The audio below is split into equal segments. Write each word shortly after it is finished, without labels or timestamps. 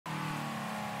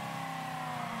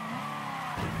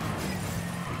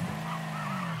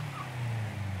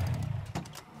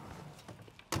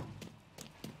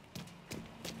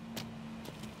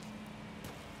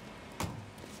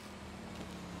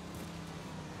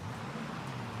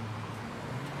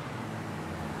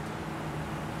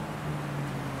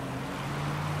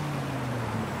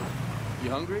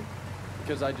hungry?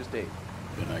 Because I just ate.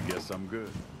 Then I guess I'm good.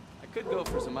 I could go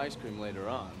for some ice cream later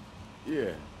on.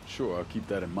 Yeah, sure, I'll keep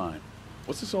that in mind.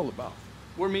 What's this all about?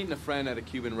 We're meeting a friend at a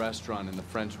Cuban restaurant in the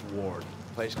French Ward,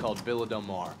 a place called Villa Del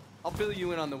Mar. I'll fill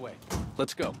you in on the way.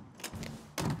 Let's go.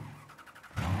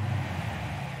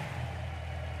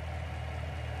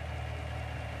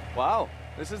 Wow,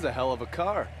 this is a hell of a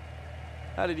car.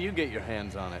 How did you get your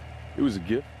hands on it? It was a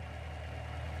gift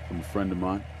from a friend of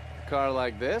mine. A car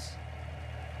like this?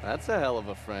 That's a hell of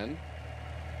a friend.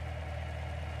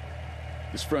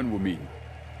 This friend we're meeting,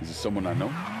 is it someone I know?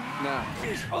 Nah.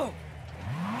 Oh!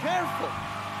 Careful!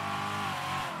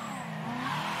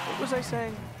 What was I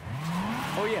saying?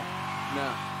 Oh, yeah.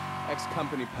 Nah.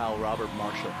 Ex-company pal Robert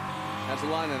Marshall. Has a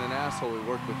line on an asshole we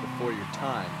worked with before your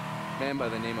time. Man by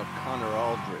the name of Connor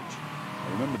Aldridge.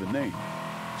 I remember the name.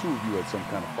 Two of you had some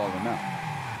kind of falling out.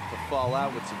 The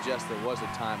fallout would suggest there was a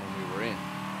time when we were in.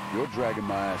 You're dragging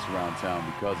my ass around town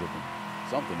because of him.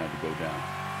 Something had to go down.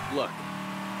 Look,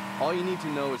 all you need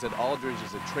to know is that Aldridge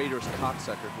is a traitorous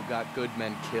cocksucker who got good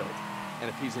men killed. And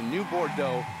if he's in New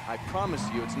Bordeaux, I promise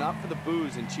you it's not for the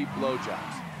booze and cheap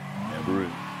blowjobs. Never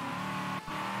is.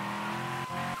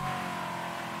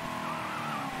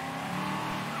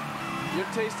 Your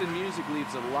taste in music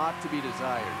leaves a lot to be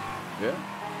desired. Yeah?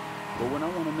 But when I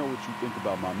want to know what you think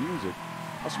about my music,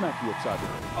 I'll smack you upside the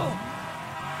head. Oh!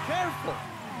 Careful!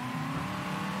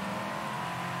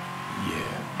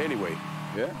 Yeah. Anyway,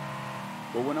 yeah?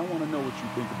 But when I want to know what you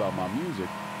think about my music,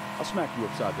 I'll smack you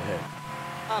upside the head.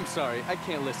 I'm sorry, I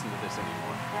can't listen to this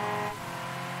anymore.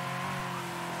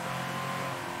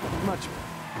 Much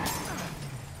better.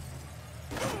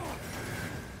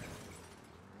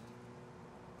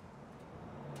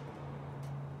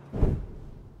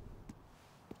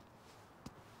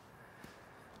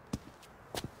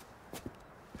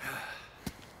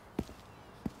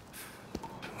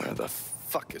 Where the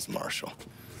fuck is Marshall?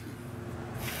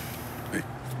 Hey.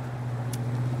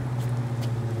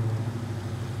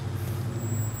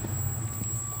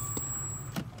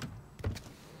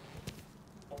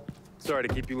 Sorry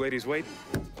to keep you ladies waiting.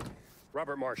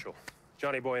 Robert Marshall.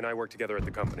 Johnny Boy and I work together at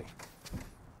the company.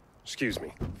 Excuse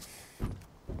me.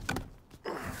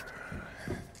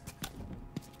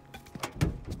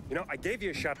 You know, I gave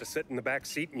you a shot to sit in the back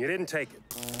seat and you didn't take it.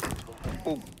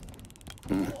 Oh.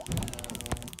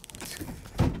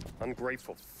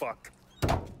 Ungrateful fuck.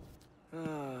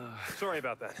 Sorry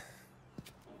about that.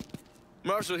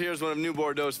 Marshall here is one of New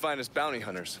Bordeaux's finest bounty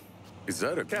hunters. Is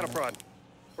that a... Cattle prod.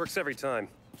 Works every time.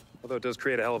 Although it does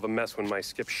create a hell of a mess when my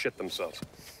skips shit themselves.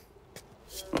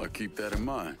 I'll keep that in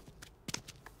mind.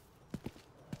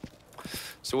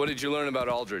 So what did you learn about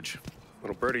Aldridge?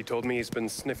 Little birdie told me he's been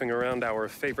sniffing around our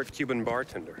favorite Cuban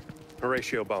bartender,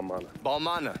 Horatio Balmana.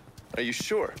 Balmana? Are you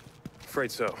sure?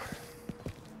 Afraid so.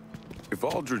 If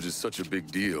Aldridge is such a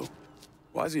big deal,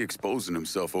 why is he exposing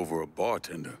himself over a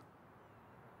bartender?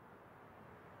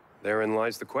 Therein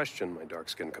lies the question, my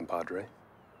dark-skinned compadre.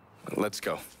 Let's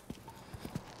go.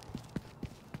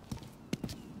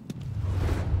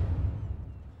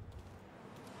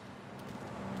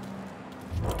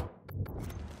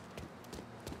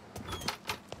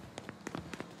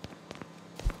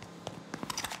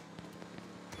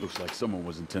 Looks like someone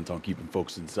was intent on keeping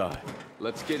folks inside.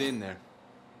 Let's get in there.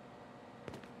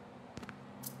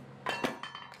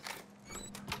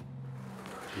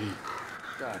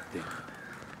 God damn.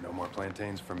 No more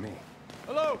plantains for me.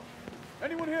 Hello?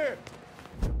 Anyone here?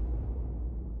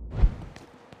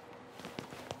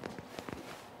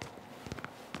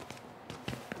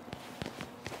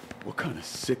 What kind of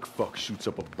sick fuck shoots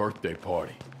up a birthday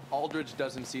party? Aldridge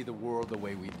doesn't see the world the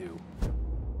way we do.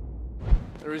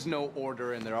 There is no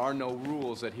order and there are no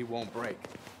rules that he won't break.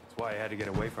 That's why I had to get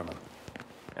away from him.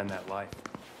 And that life.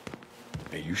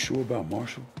 Hey, you sure about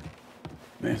Marshall?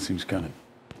 Man seems kind of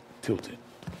tilted.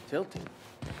 Tilted?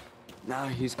 Nah,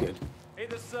 he's good. Hey,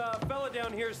 this fella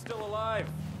down here is still alive.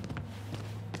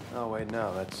 Oh, wait,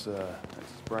 no, that's his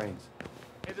brains.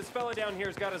 Hey, this fella down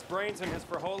here's got his brains and his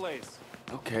frijoles.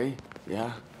 Okay,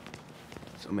 yeah.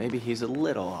 So maybe he's a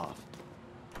little off.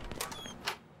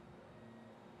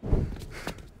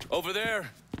 Over there.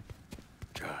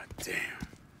 God damn.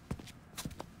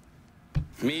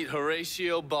 Meet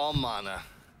Horatio Balmana.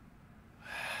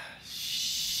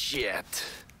 Shit.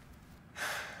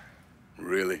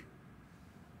 Really?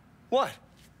 What?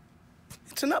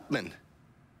 It's an Upman.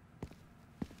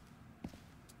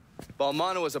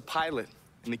 Balmana was a pilot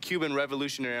in the Cuban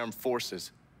Revolutionary Armed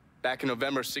Forces. Back in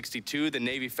November '62, the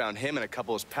Navy found him and a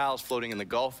couple of his pals floating in the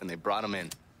Gulf, and they brought him in.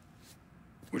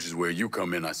 Which is where you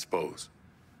come in, I suppose.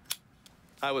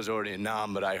 I was already a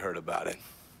nom, but I heard about it.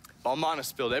 Balmana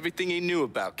spilled everything he knew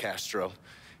about Castro.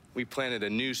 We planted a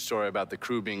news story about the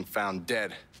crew being found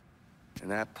dead. And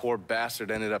that poor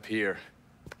bastard ended up here,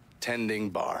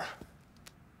 tending bar.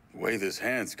 The way this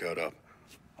hand's cut up,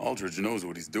 Aldridge knows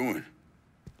what he's doing.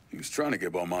 He was trying to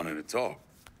get Balmana to talk.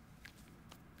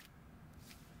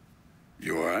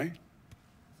 You all right?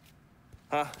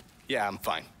 Huh? Yeah, I'm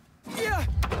fine. Yeah!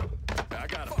 I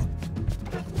got him.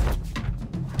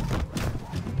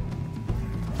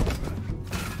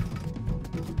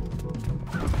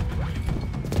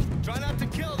 Try not to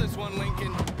kill this one,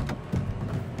 Lincoln.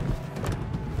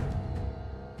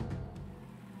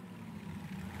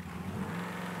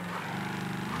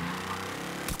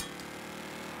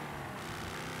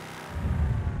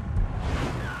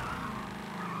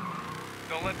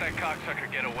 Don't let that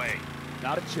cocksucker get away.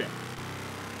 Not a chance.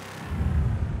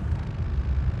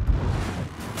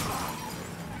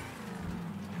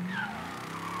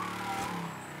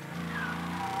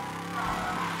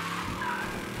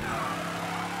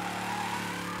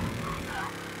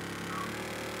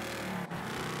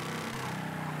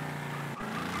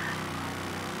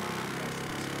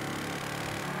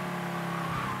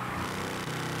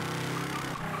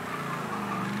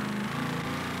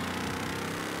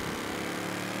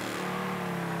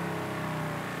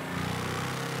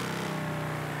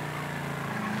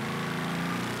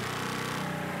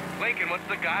 Lincoln, what's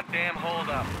the goddamn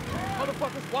holdup?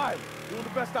 Motherfucker's wild. Doing the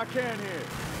best I can here.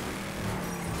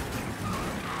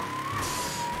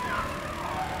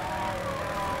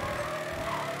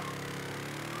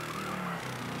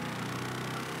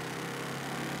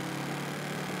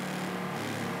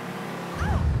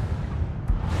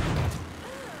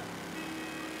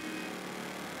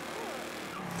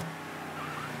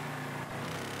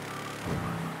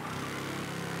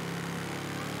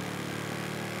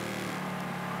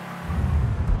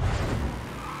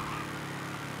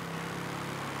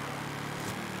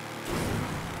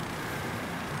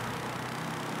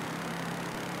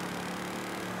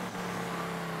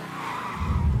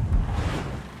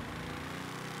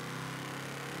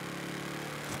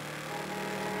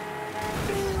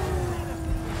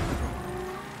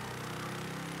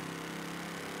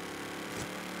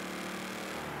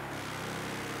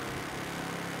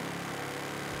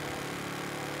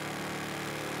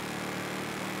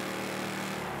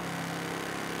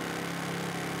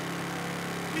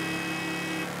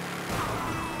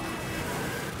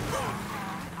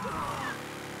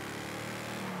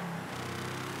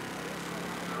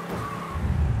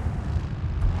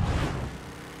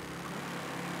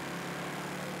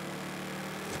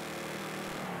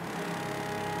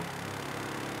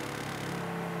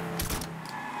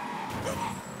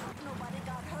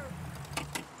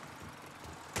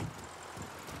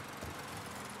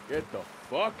 Get the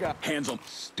fuck out. Hands on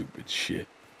stupid shit.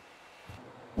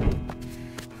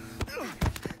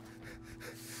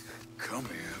 Come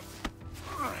here.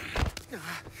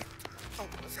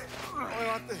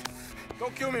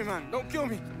 Don't kill me, man. Don't kill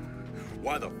me.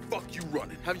 Why the fuck you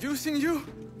running? Have you seen you?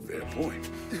 Fair point.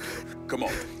 Come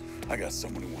on. I got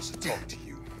someone who wants to talk to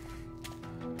you.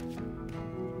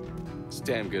 It's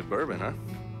damn good bourbon, huh?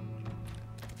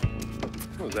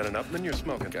 Oh, is that an Upman you're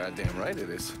smoking? Goddamn right it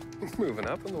is. Moving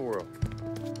up in the world.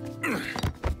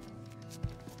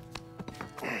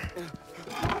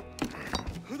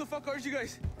 Who the fuck are you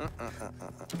guys?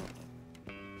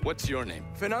 What's your name?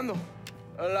 Fernando.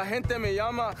 La gente me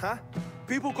llama. Huh?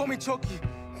 People call me Chucky.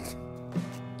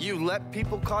 You let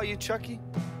people call you Chucky?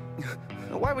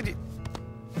 Why would you?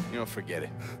 You know, forget it.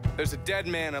 There's a dead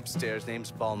man upstairs,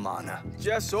 name's Balmana.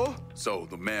 Yes, so? So,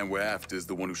 the man we're after is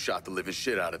the one who shot the living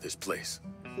shit out of this place.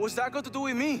 What's that got to do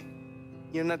with me?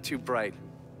 You're not too bright,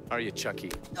 are you,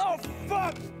 Chucky? Oh,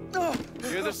 fuck! Oh.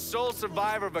 You're the sole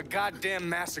survivor of a goddamn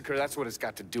massacre. That's what it's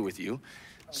got to do with you.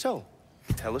 So,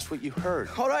 tell us what you heard.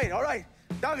 All right.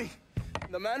 Dami,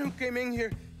 the man who came in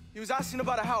here, he was asking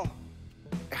about a house.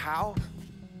 How?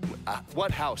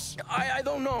 What house? I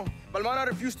don't know. Balmana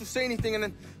refused to say anything, and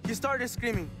then he started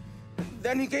screaming.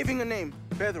 Then he gave him a name,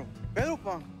 Pedro. Pedro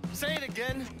Pang. Say it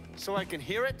again, so I can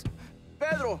hear it.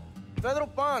 Pedro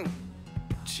Pang.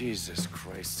 Jesus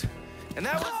Christ. And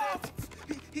that was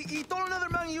it? He told another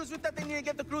man he was with that they need to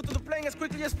get the crew to the plane as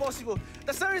quickly as possible.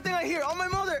 That's everything I hear. On my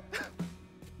mother.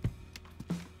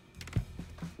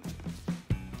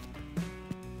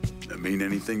 That mean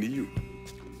anything to you?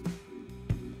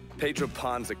 Pedro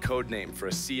Pan's a code name for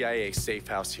a CIA safe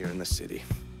house here in the city.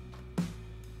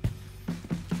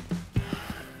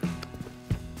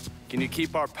 Can you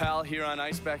keep our pal here on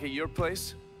ice back at your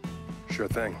place? Sure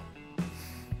thing.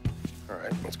 All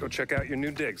right, let's go check out your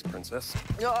new digs, Princess.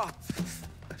 Oh.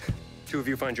 Two of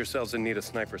you find yourselves in need of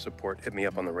sniper support, hit me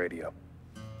up on the radio.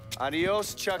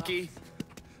 Adios, Chucky.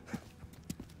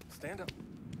 Stand up.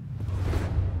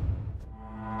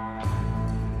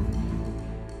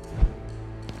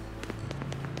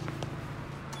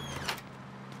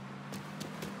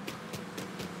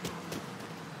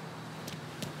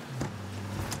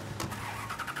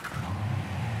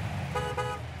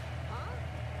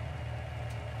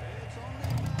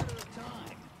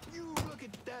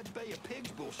 Bay of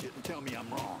Pigs bullshit and tell me I'm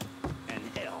wrong. And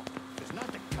hell, it's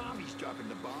not the commies dropping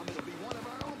the bomb, it'll be one of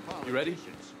our own politicians. You ready?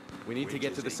 We need to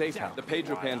get to the safe house. The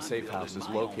Pedro Pan safe house is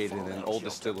located in an old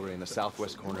distillery in the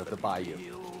southwest corner of the bayou.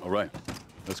 All right,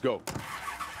 let's go.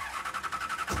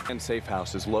 And safe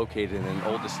house is located in an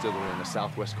old distillery in the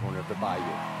southwest corner of the bayou.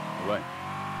 All right,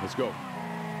 let's go.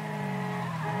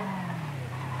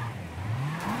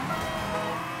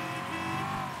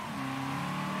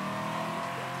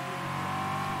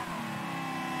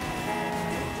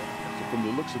 From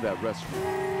the looks of that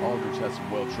restaurant, Aldridge has some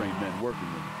well-trained men working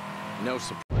with him. No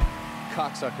surprise.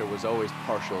 Cocksucker was always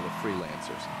partial to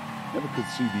freelancers. Never could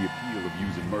see the appeal of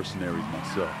using mercenaries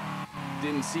myself.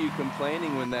 Didn't see you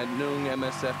complaining when that Noong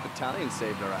MSF battalion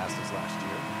saved our asses last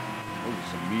year. Those are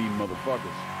some mean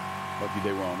motherfuckers. Lucky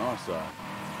they were on our side.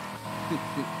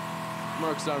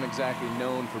 Mercs aren't exactly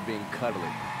known for being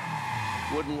cuddly.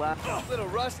 Wouldn't laugh. A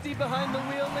little rusty behind the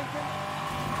wheel, Lincoln?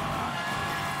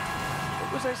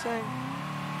 What was I saying?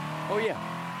 Oh, yeah.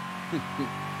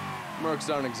 Mercs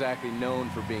aren't exactly known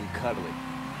for being cuddly.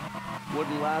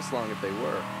 Wouldn't last long if they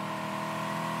were.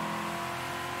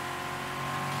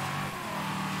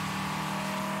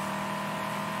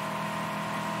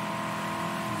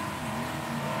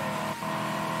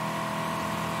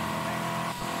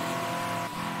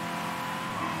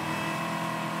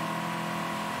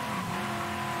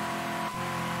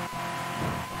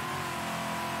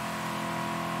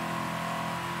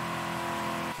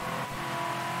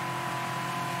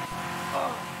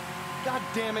 God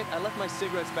damn it, I left my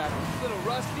cigarettes back. A little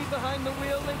rusty behind the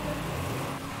wheel, Lincoln?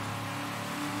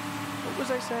 What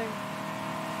was I saying?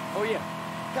 Oh, yeah.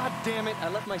 God damn it, I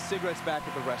left my cigarettes back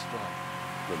at the restaurant.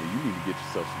 Brother, you need to get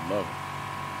yourself some loving.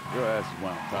 Your ass is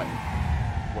wound tight.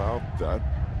 Well, that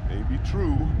may be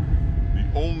true. The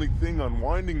only thing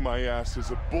unwinding my ass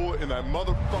is a bullet in that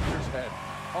motherfucker's head.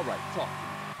 All right, talk to me.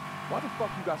 Why the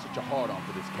fuck you got such a hard-on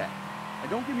for this cat? And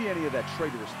don't give me any of that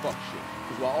traitorous fuck shit.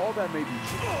 Because while all that may be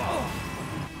true... Oh,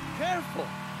 careful!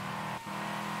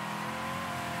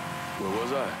 Where was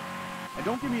I? And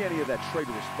don't give me any of that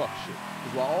traitorous fuck shit.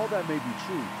 Because while all that may be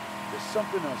true, there's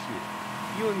something else here.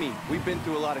 You and me, we've been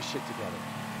through a lot of shit together.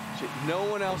 Shit no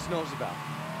one else knows about.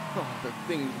 Oh, the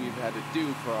things we've had to do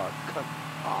for our country.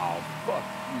 Oh, fuck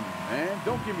you, man.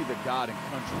 Don't give me the God and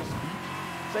country speech.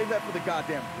 Save that for the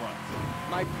goddamn grunts.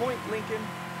 My point, Lincoln,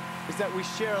 is that we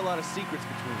share a lot of secrets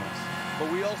between us,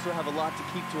 but we also have a lot to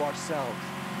keep to ourselves.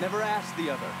 Never ask the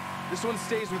other. This one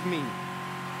stays with me.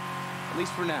 At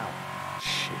least for now.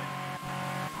 Shit.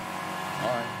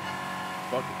 All right.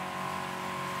 Fuck it.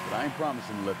 But I ain't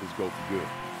promising to let this go for good.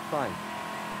 Fine.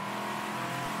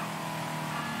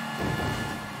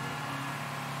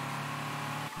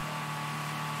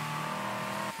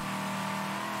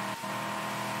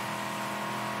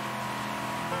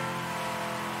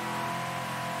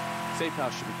 Safe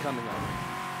house should be coming up.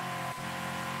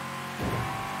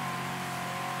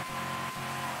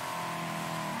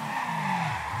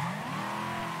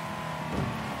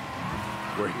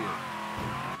 We're here.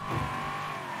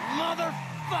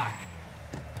 Motherfuck!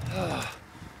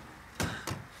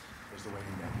 There's the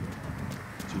waiting back here.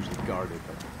 It's usually guarded,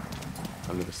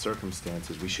 but under the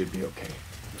circumstances, we should be okay.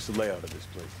 What's the layout of this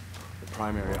place? The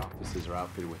primary offices are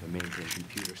outfitted with a maintained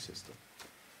computer system.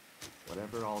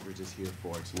 Whatever Aldridge is here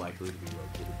for, it's likely to be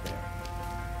located there.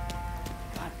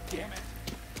 God damn it!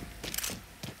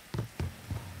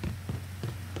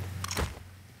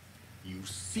 You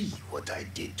see what I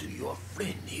did to your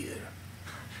friend here?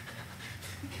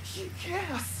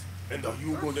 Yes! And are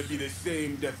you gonna be the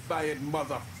same defiant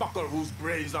motherfucker whose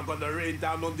brains are gonna rain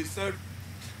down on this earth?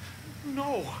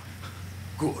 No!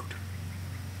 Good.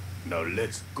 Now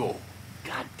let's go.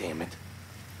 God damn it.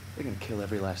 They're gonna kill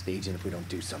every last agent if we don't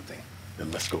do something. Then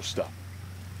let's go stop.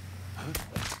 There's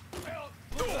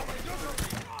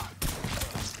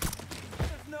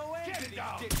no way. Get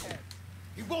down!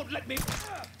 You won't let me...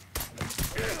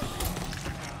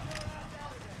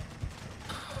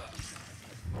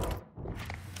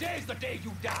 Today's the day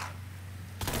you die!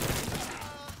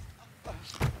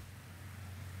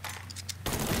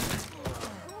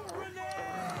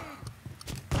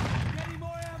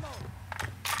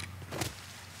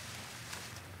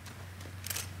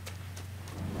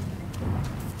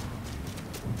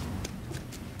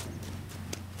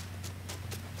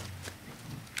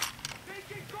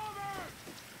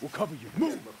 cover you.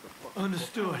 Move!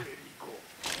 Understood.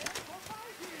 This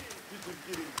is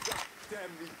getting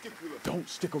goddamn ridiculous. Don't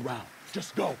stick around.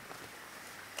 Just go.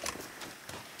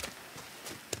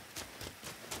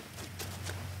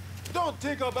 Don't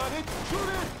think about it. Shoot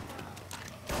it!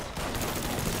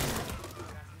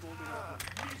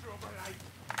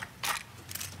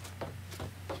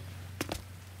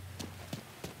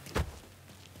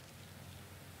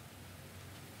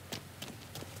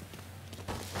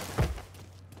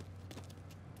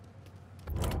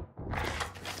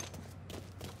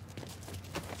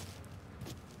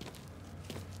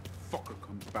 Fucker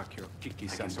comes back here, kick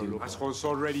his ass all over. Asshole's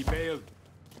already bailed.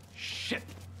 Shit!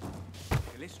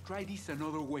 Okay, let's try this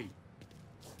another way.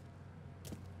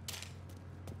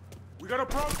 We got a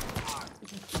problem!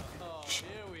 Oh, here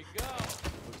we go.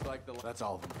 Looks like that's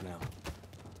all of them for now.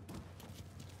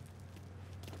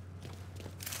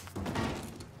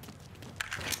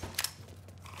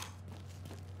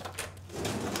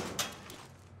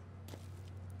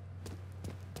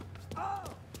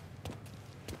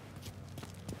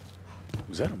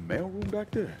 Was that a mailroom back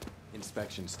there?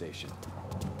 Inspection station.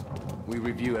 We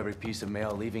review every piece of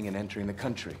mail leaving and entering the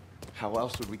country. How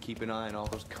else would we keep an eye on all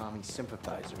those commie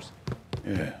sympathizers?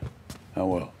 Yeah.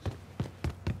 How else?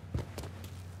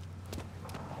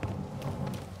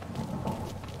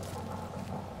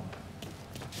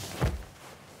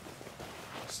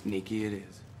 Sneaky it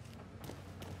is.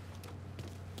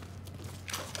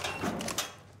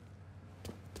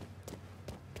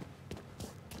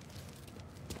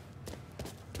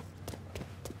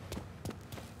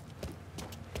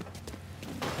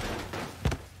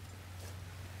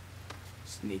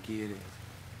 Sneaky it is.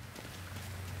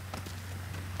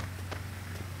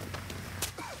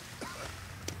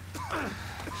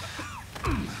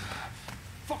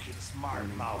 Fucking smart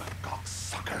mouth,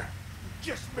 cocksucker.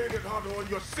 Just made it harder on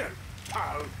yourself,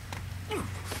 pal.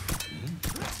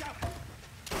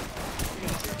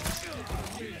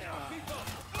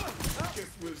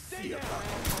 Guess we'll see about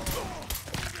it.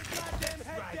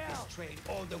 Ride this train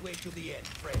all the way to the end,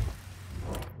 Fred.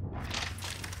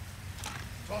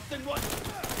 Tossing one.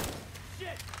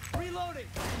 Shit! Reloading!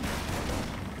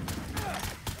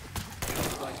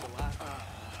 Looks like the last.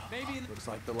 Maybe. Looks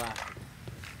like the last.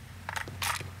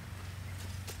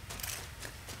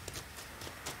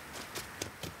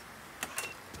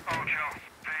 Ocho,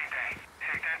 payday.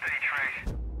 Take that day,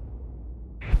 Trace.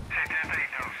 Take that day,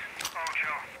 Deuce.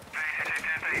 Ocho, payday. Take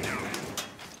that day, Deuce.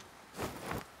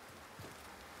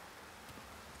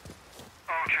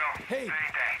 Ocho, Hey.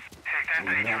 payday. Take that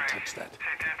day, Don't Trace. touch that.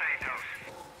 Take that day, Deuce.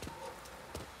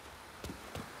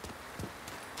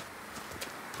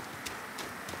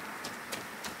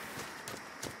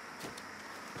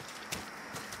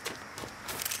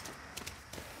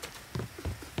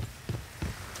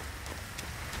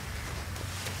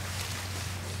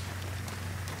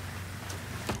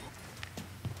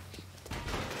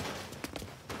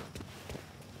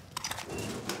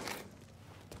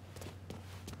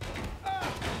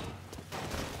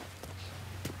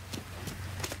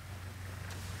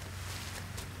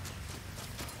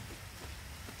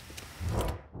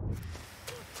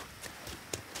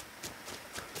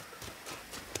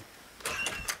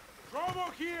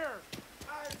 Trouble here!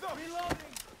 Eyes up. Reloading!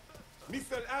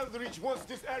 Mr. Aldrich wants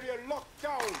this area locked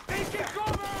down. Take it,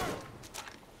 cover!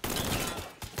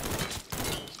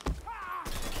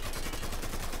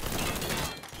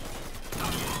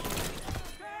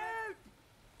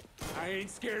 I ain't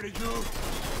scared of you.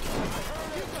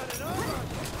 You got it over.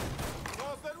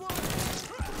 Lost that one.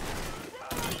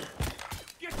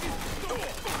 Get this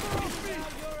fucker off me!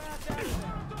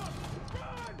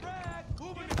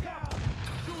 Moving it down.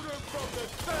 Shoot him from the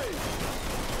stage.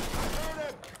 I heard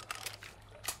him.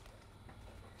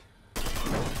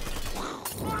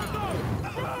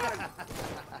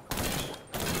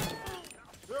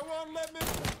 They won't let me.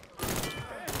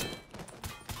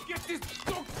 Get this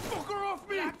fucker off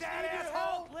me! That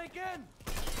asshole. Lincoln!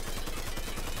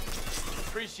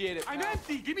 Appreciate it. I'm pal.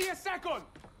 empty! Give me a second!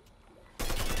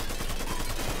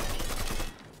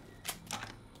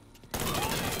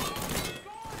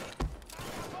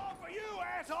 All for you,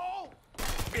 asshole.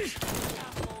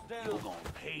 Asshole down. You're gonna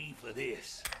pay for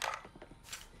this.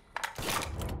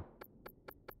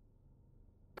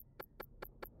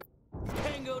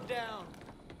 Tango down.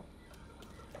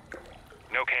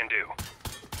 No can do.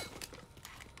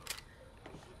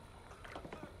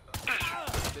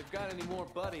 If they've got any more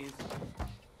buddies,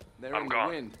 they're I'm in gone.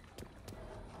 the wind.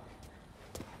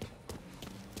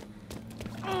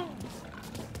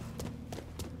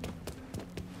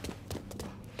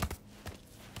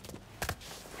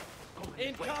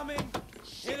 Incoming!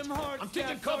 Hit him hard, I'm Staff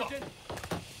taking cover. Sergeant.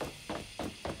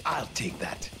 I'll take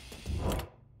that.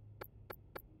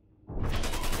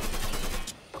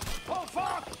 Oh,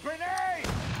 fuck! Grenade!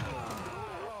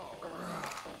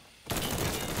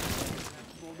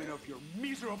 That moment of your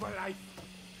miserable life.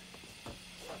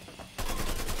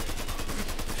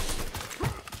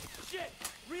 Shit!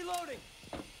 Reloading!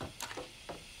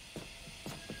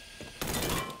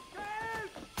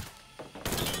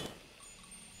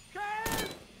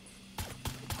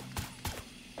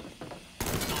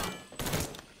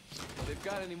 If they've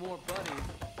got any more bunnies,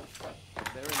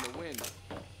 they're in the wind.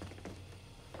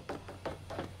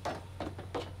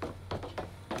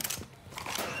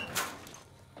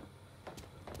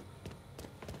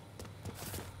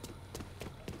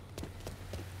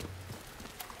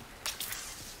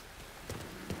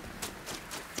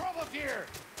 Trouble here!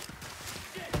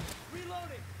 Shit!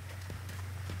 Reloading!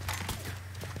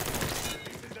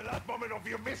 This is the last moment of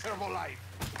your miserable life.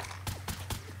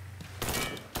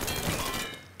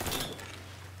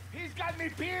 He's got me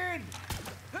pinned!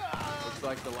 Looks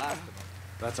like the last of them.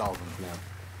 That's all of them for now.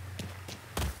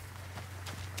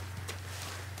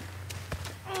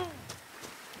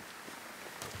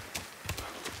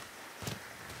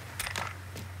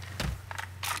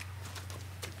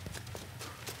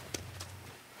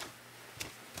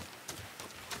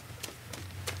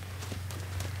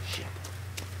 Shit.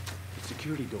 The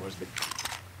security door's been...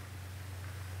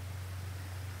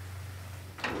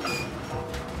 You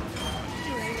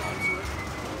hang on to it.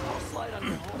 I'll slide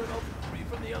under, hold it open for me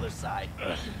from the other side.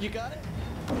 You got it?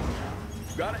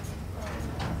 Got it?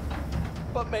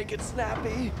 But make it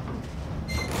snappy.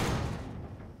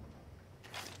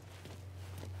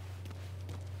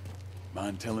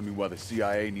 Mind telling me why the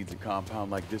CIA needs a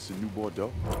compound like this in New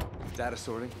Bordeaux? Data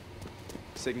sorting,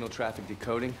 signal traffic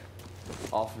decoding,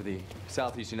 all for the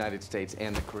Southeast United States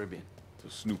and the Caribbean. So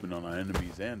snooping on our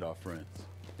enemies and our friends.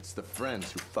 It's the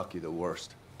friends who fuck you the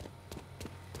worst.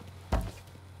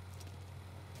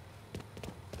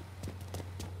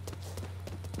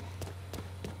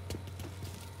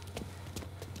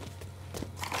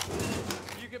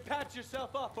 You can patch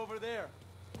yourself up over there.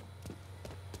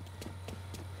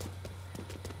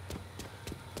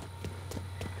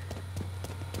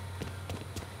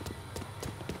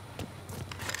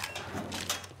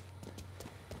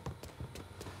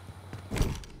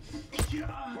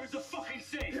 Where's the fucking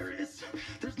safe? There is.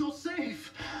 There's no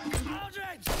safe.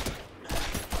 Aldridge!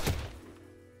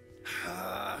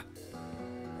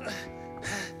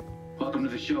 Welcome to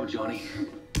the show, Johnny.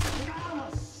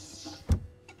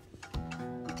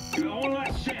 You got one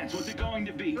last chance. What's it going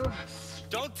to be?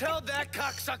 Don't tell that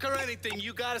cocksucker anything.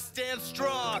 You gotta stand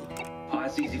strong. Oh,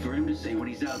 that's easy for him to say when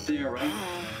he's out there, right?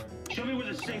 Show me where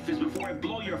the safe is before I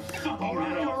blow your fucking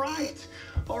head off.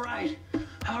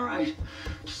 All right.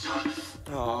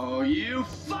 Oh, you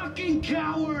fucking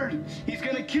coward! He's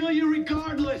gonna kill you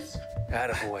regardless!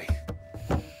 Attaboy.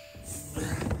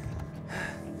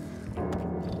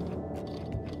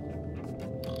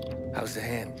 How's the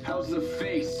hand? How's the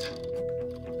face?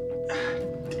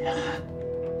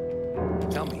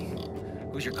 Tell me,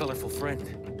 who's your colorful friend?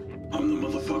 I'm the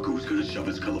motherfucker who's gonna shove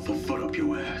his colorful foot up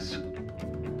your ass.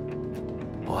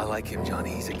 Oh, I like him,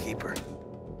 Johnny. He's a keeper.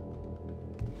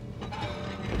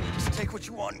 Just take what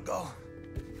you want and go.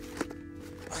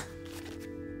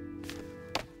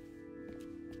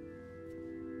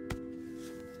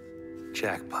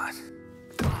 Jackpot.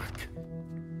 Fuck.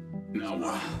 Now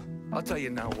what? I'll tell you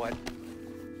now what.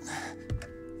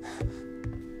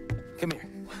 Come here.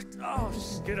 Oh,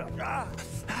 get up.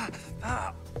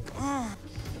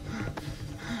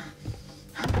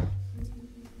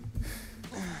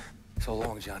 So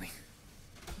long, Johnny.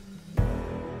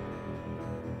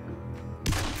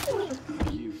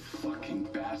 You fucking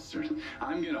bastard.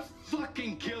 I'm gonna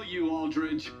fucking kill you,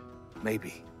 Aldridge.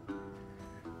 Maybe.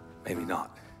 Maybe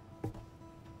not.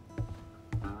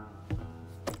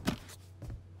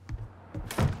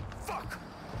 Fuck!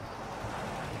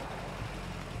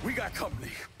 We got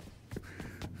company.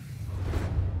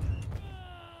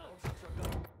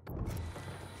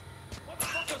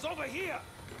 Motherfuckers over here!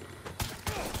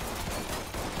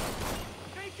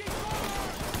 Taking cover!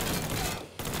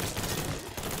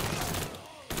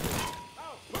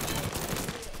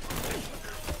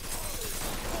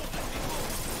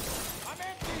 I'm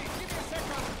empty! Give me a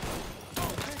second!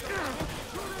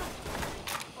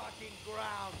 Fucking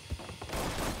ground!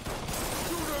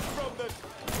 Shoot him from the...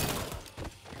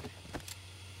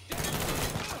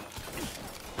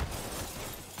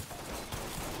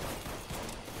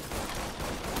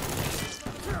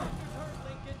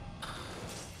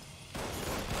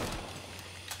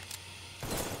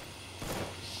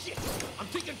 Shit! I'm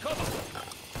taking cover!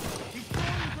 He's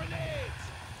throwing grenades!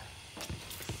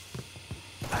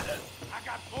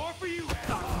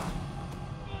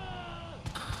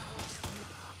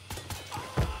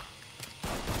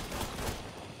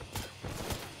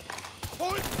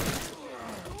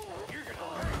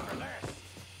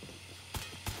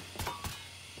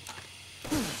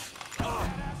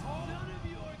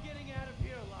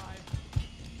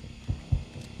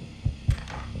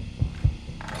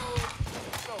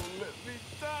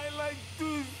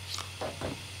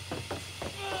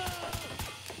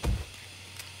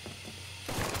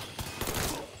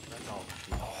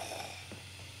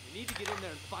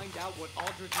 out what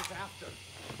Aldridge is after.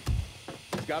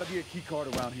 There's gotta be a key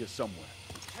card around here somewhere.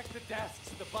 Check the desks,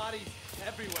 the bodies,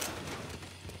 everywhere.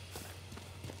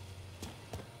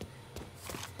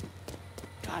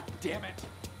 God damn it!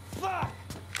 Fuck!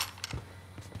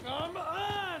 Come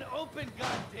on! Open,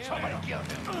 goddammit! Somebody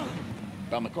killed him.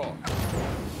 Found the car.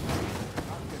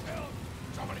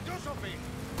 Somebody do something.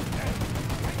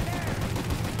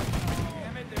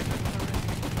 Damn it, there's a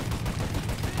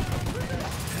turret.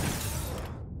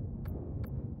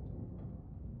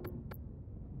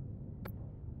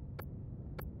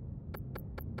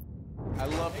 I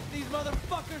love Make these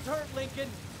motherfuckers hurt, Lincoln!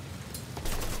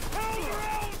 Pound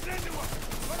rounds into him.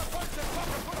 Gonna punch the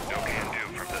fucker, put a No can do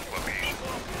from this location.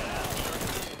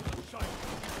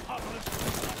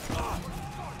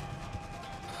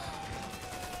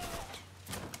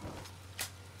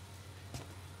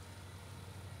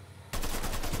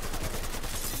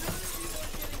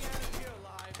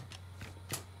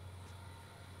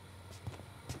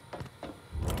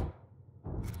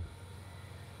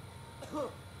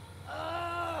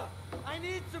 I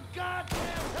need some goddamn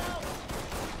help!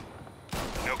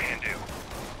 No can do.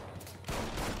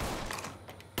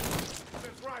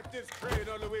 Let's ride this train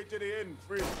all the way to the end,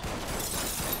 friend.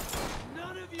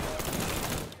 None of you!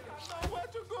 Nowhere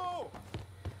to go.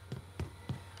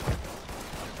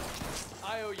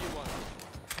 I owe you one.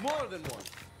 More than one.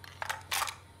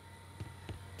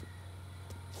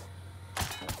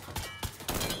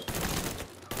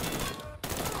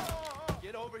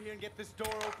 Get over here and get this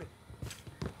door open.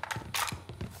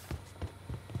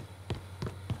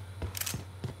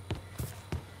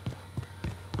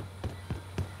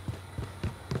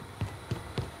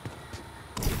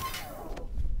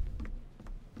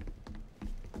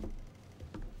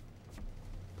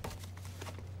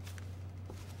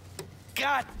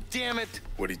 God damn it!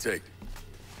 What'd he take?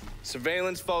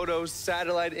 Surveillance photos,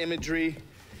 satellite imagery,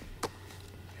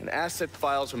 and asset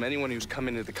files from anyone who's come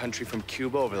into the country from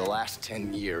Cuba over the last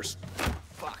 10 years.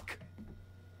 Fuck.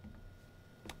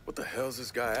 What the hell's this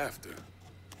guy after?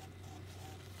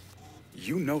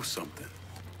 You know something.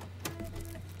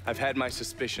 I've had my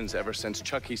suspicions ever since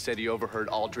Chucky said he overheard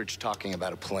Aldridge talking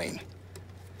about a plane.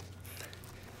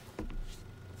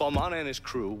 Balmana and his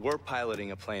crew were piloting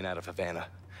a plane out of Havana,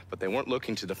 but they weren't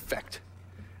looking to defect.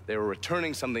 They were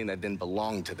returning something that didn't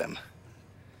belong to them.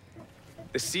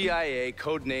 The CIA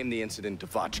codenamed the incident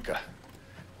Devachka,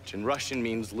 which in Russian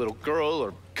means little girl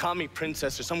or commie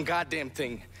princess or some goddamn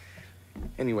thing.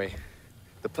 Anyway,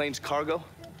 the plane's cargo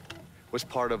was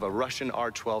part of a Russian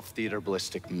R-12 theater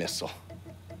ballistic missile.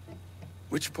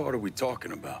 Which part are we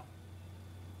talking about?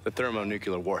 The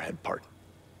thermonuclear warhead part.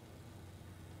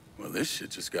 Well, this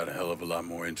shit just got a hell of a lot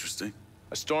more interesting.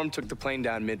 A storm took the plane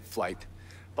down mid-flight.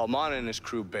 Balmana and his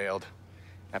crew bailed.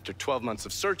 After 12 months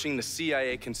of searching, the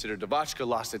CIA considered Devachka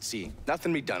lost at sea.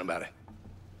 Nothing to be done about it.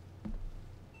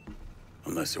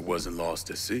 Unless it wasn't lost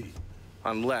at sea.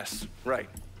 Unless, right,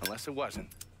 unless it wasn't.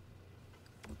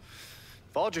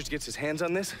 If Aldridge gets his hands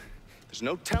on this, there's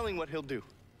no telling what he'll do.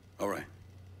 All right.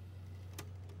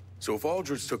 So if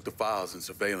Aldridge took the files and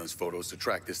surveillance photos to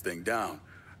track this thing down,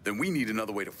 then we need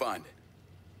another way to find it.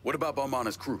 What about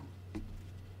Balmana's crew?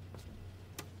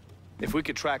 If we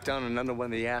could track down another one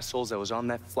of the assholes that was on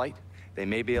that flight, they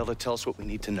may be able to tell us what we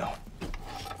need to know.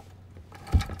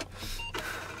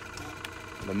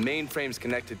 The mainframe's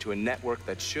connected to a network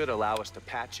that should allow us to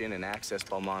patch in and access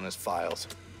Balmana's files.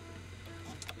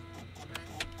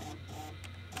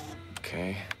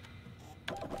 Okay.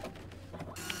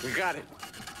 We got it.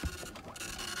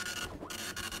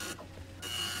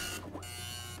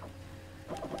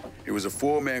 It was a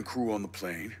 4-man crew on the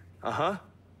plane. Uh-huh.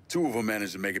 2 of them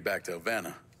managed to make it back to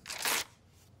Havana.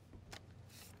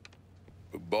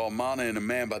 But Balmana and a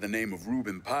man by the name of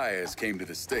Ruben Paez came to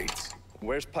the States.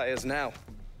 Where's Paez now?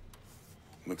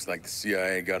 Looks like the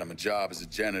CIA got him a job as a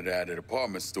janitor at a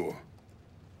department store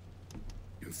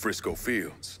in Frisco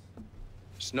Fields.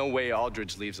 There's no way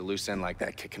Aldridge leaves a loose end like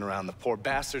that kicking around. The poor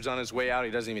bastard's on his way out,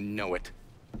 he doesn't even know it.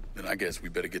 Then I guess we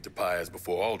better get to Paez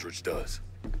before Aldridge does.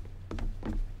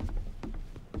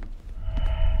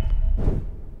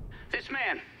 This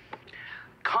man,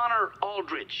 Connor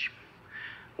Aldridge.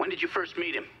 When did you first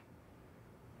meet him?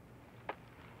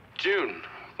 June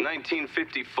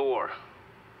 1954.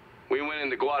 We went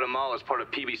into Guatemala as part of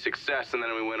PB Success, and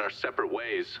then we went our separate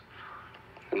ways.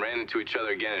 And ran into each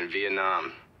other again in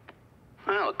Vietnam.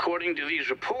 Well, according to these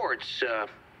reports,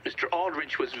 Mr.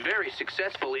 Aldridge was very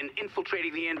successful in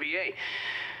infiltrating the NVA.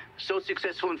 So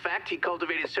successful, in fact, he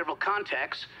cultivated several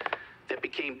contacts that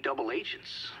became double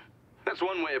agents. That's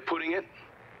one way of putting it.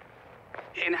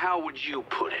 And how would you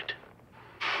put it?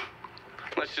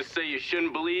 Let's just say you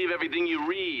shouldn't believe everything you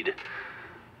read.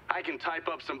 I can type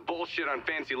up some bullshit on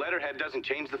fancy letterhead, doesn't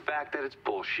change the fact that it's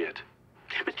bullshit.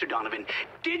 Mr. Donovan,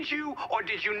 did you or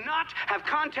did you not have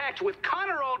contact with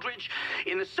Connor Aldridge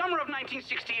in the summer of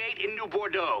 1968 in New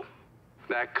Bordeaux?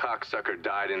 That cocksucker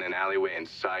died in an alleyway in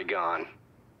Saigon.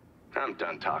 I'm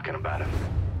done talking about him.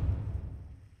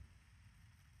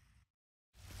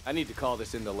 I need to call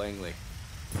this into Langley.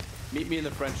 Meet me in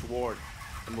the French ward,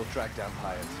 and we'll track down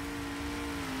Pius.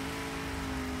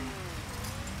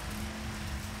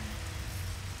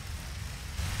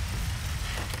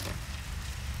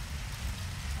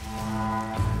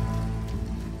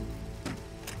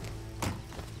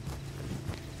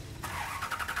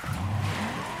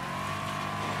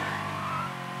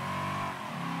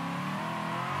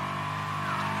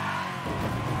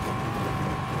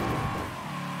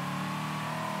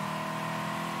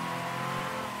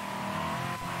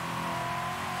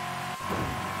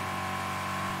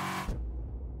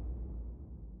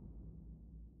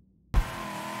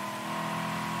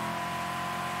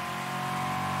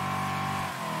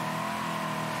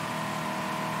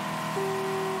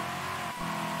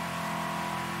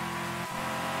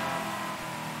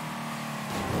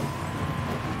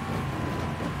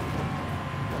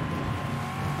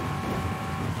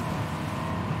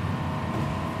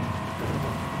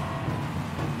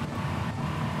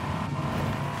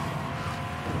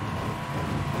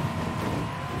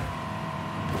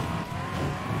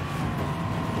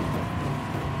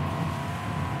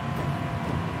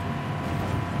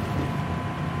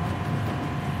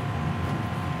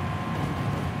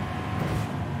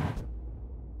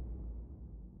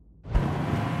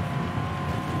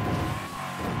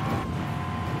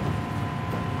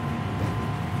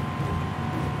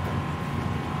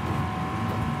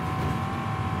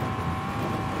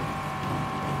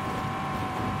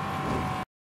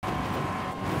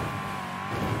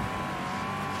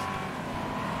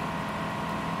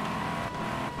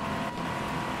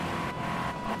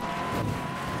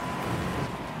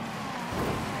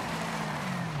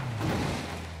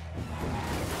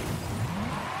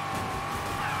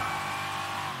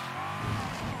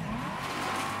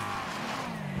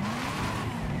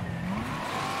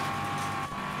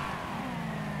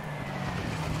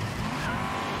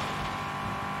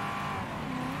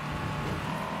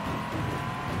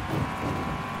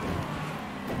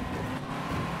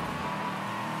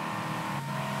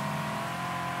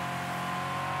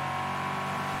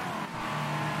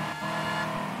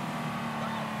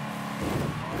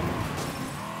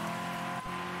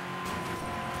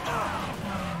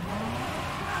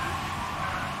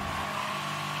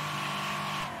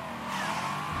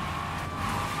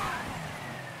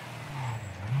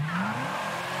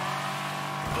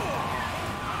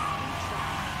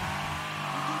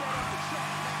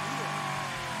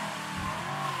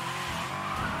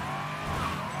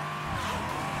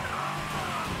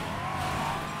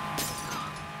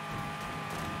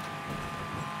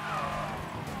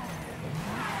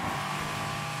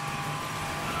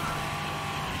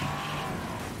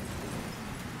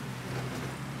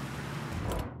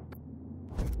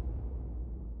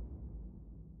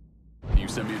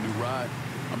 Send me a new ride.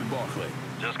 I'm in Barclay.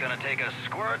 Just gonna take a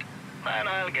squirt, and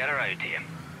I'll get her out to you.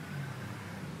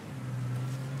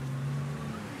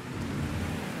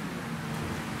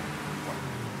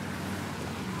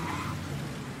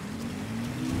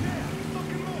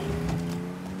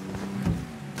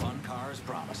 One car as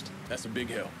promised. That's a big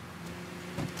help.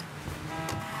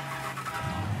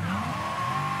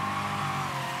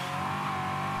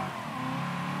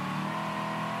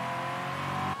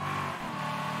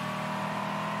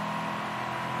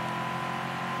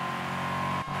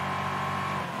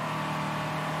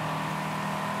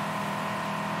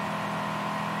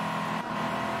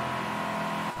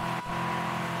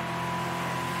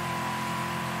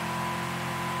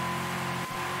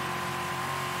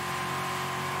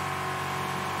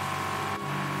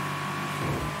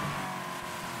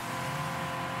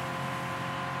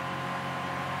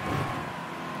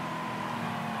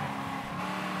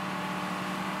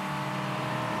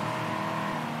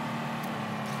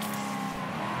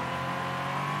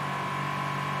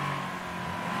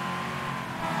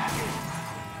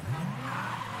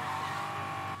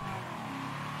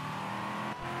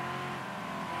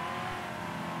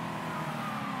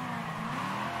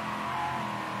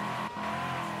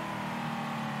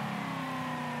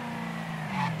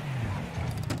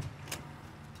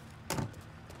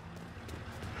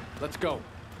 Let's go.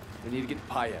 We need to get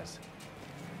to Paez.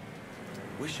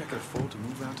 Wish I could afford to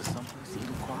move out to someplace a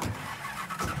little quiet.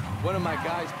 One of my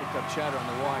guys picked up chatter on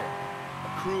the wire.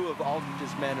 A crew of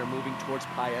Aldridge's men are moving towards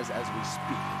Paez as we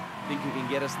speak. Think you can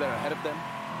get us there ahead of them?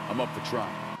 I'm up for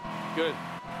trying. Good.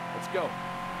 Let's go.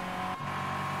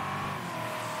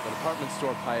 The department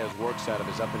store Paez works out of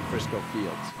is up in Frisco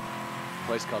Fields. A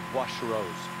place called Bois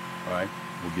Rose. All right,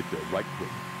 we'll get there right quick.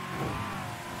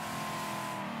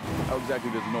 How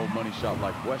exactly does an old money shot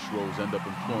like West Rose end up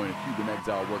employing a Cuban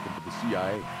exile working for the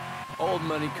CIA? Old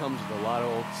money comes with a lot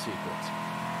of old secrets.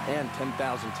 And 10,000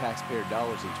 taxpayer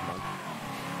dollars each month.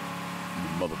 You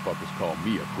motherfuckers call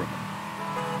me a criminal.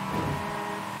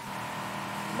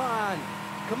 Come on.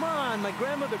 Come on. My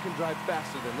grandmother can drive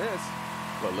faster than this.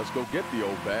 Well, let's go get the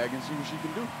old bag and see what she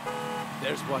can do.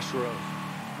 There's Bois Rose.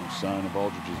 No sign of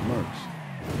Aldridge's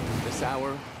mercs. This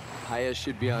hour, Paez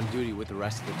should be on duty with the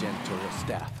rest of the janitorial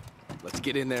staff. Let's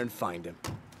get in there and find him.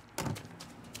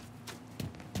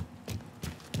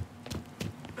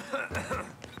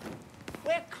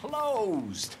 We're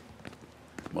closed.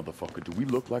 Motherfucker, do we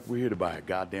look like we're here to buy a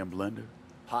goddamn blender?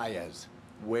 Paez,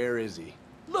 where is he?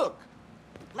 Look,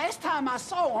 last time I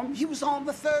saw him, he was on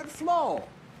the 3rd floor.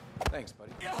 Thanks,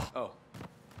 buddy. Oh,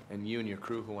 and you and your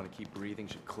crew who want to keep breathing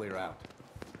should clear out.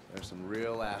 There's some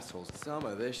real assholes. Some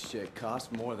of this shit costs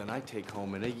more than I take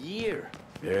home in a year.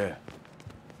 Yeah,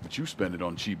 but you spend it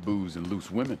on cheap booze and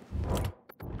loose women.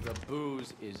 The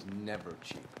booze is never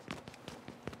cheap.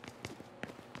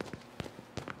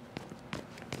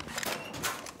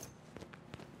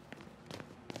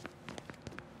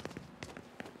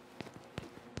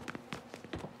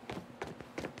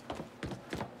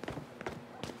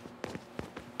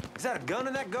 Is that a gun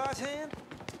in that guy's hand?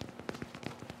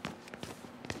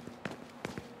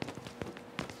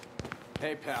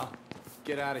 Hey, pal.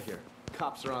 Get out of here.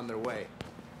 Cops are on their way.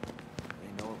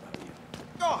 They know about you.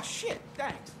 Oh, shit,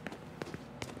 thanks.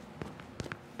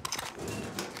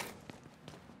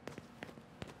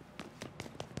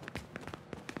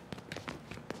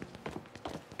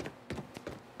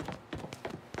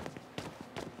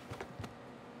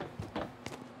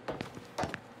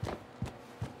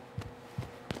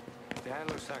 That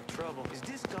looks like trouble. Is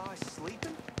this guy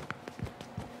sleeping?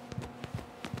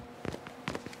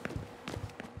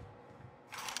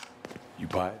 You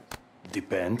Paez?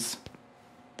 Depends.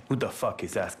 Who the fuck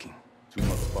is asking? Two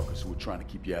motherfuckers who are trying to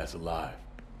keep your ass alive.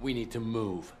 We need to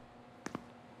move.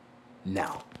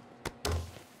 Now.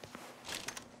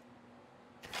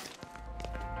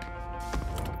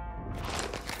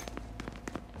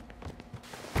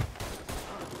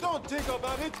 Don't think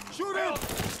about it! Shoot him!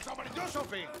 Somebody do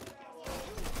something!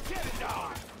 Get it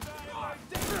down! I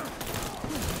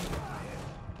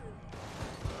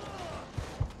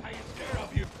am scared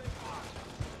of you!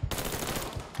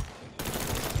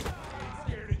 I'm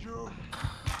scared of you!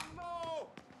 No!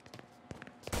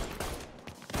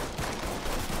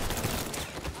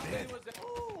 Dead.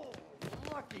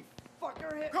 Lucky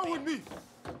fucker hit Come with me!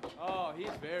 Oh, he's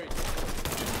very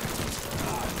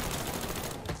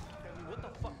What the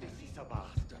fuck is this about?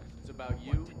 It's about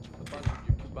you, a bunch of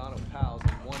your Cubano pals,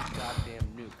 and one goddamn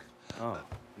nuke. Oh,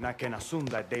 and I can assume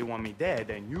that they want me dead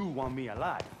and you want me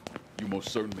alive. You most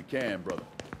certainly can, brother.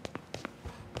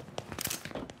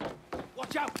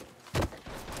 Watch out!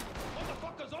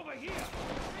 Motherfuckers over here!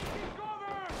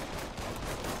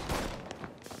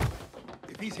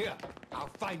 If he's here, I'll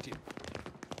find him.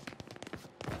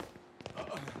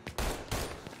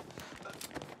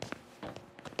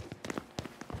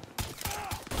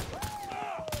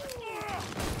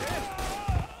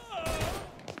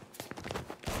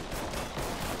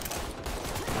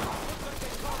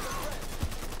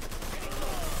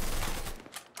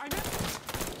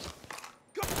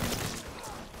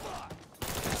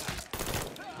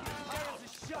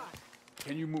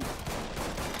 Can you move?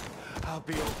 I'll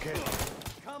be okay.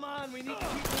 Come on, we need to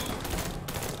keep moving.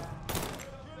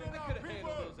 I could have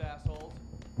handled those assholes.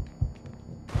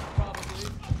 Probably.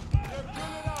 They're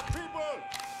killing our people!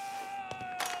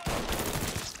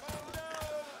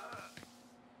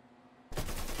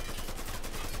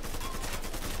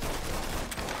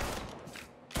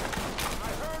 I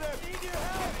heard it! Need your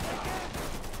help!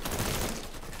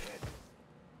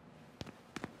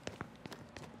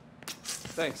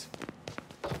 Thanks.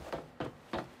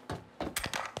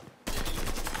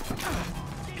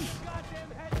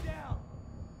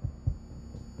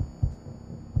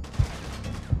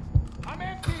 I'm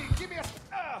empty! Give me a...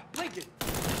 Lincoln!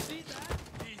 See that?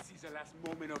 This is the last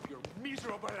moment of your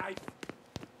miserable life.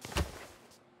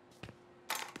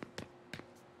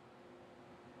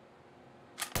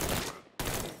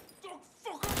 Don't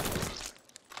fuck up!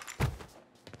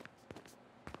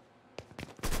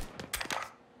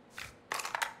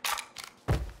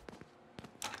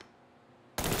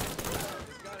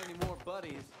 Got any more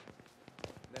buddies?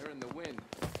 They're in the wind.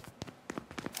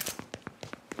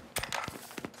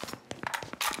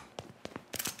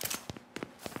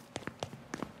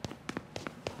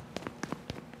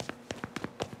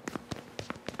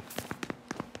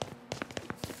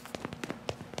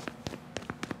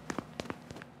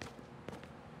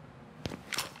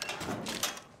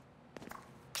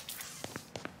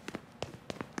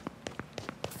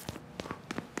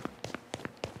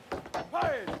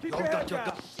 Hey, keep your head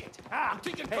down. Shit.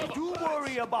 Hey, you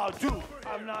worry about you.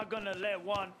 I'm not gonna let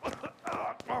one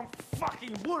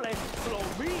fucking bullet slow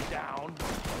me down.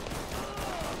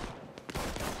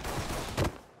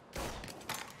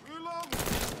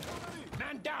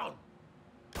 Man down!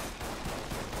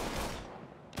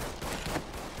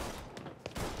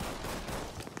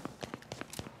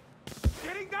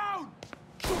 Getting down!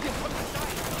 Shoot him from the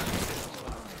side!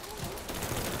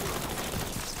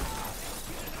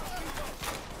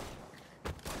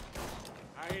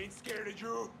 I ain't scared of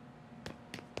you.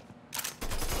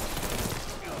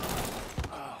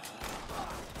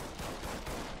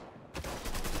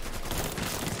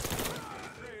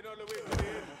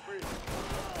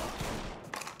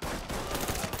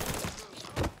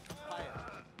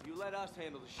 You let us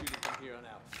handle the shooting from here on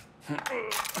out.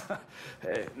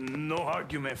 Hey, no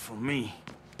argument from me.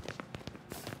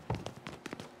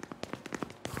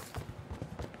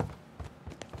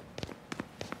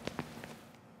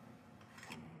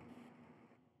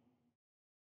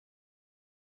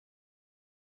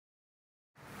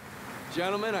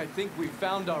 Gentlemen, I think we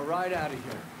found our ride out of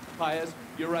here. Paez,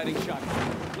 you're riding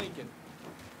shotgun. Lincoln,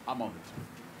 I'm on it.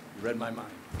 you read my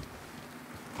mind.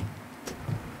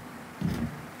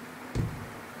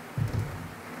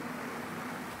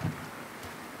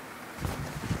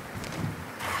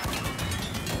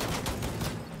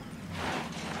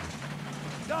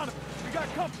 Donovan, we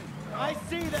got company. I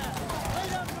see that. Lay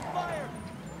down some fire.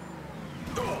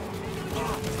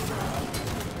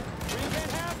 We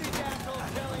can't have these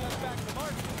assholes telling us back to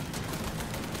market.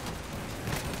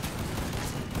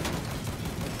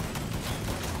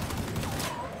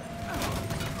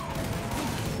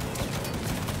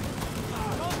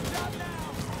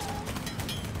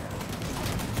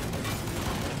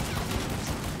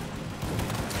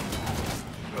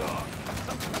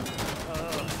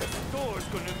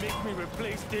 Gonna make me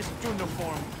replace this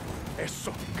uniform.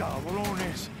 Esos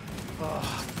cabrones.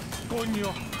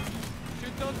 Coño.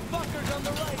 Shoot those fuckers on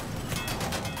the right.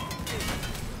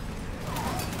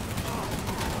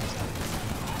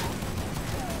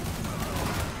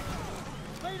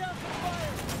 Lay down some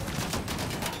fire.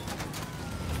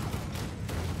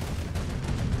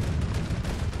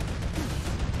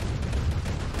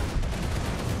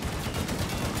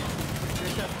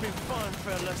 This has been fun,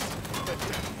 fellas.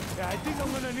 Yeah, I think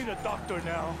I'm gonna need a doctor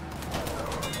now.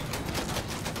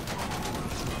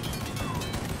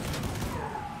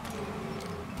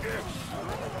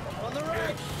 On the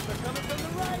right! They're coming from the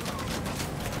right!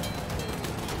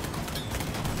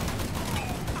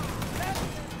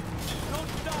 Don't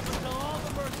stop until all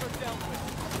the mercs are dealt with.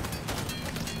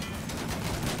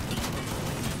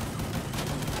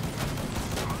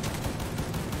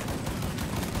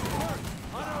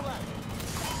 On our left!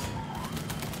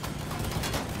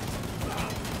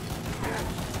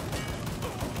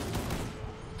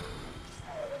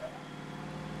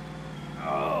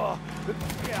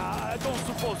 Yeah, I don't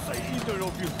suppose either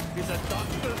of you is a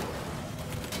doctor.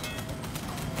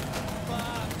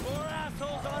 More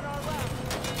assholes on our left.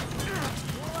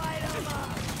 Light them up.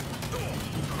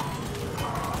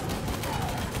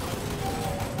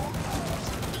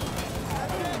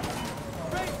 That's it.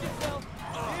 Brace yourself.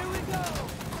 Here we go.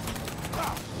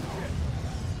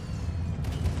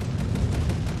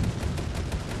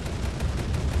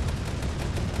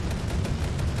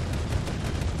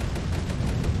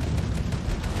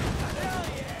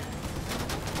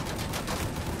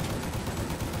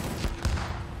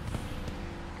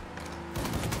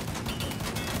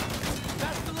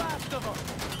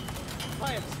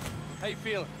 How you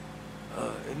feeling?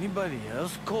 Anybody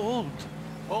else cold?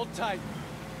 Hold tight.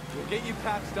 We'll get you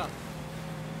patched up.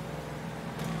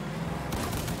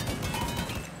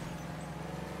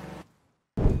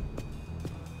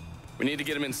 We need to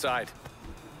get him inside.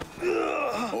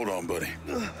 Hold on, buddy.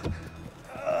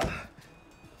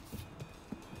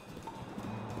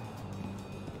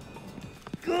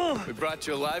 We brought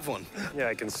you a live one. Yeah,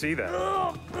 I can see that.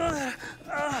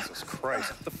 Jesus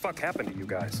Christ. What the fuck happened to you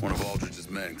guys? One of Aldridge's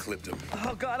men clipped him.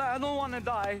 Oh, God, I don't want to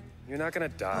die. You're not gonna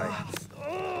die.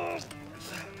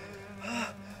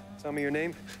 Tell me your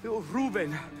name.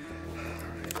 Ruben.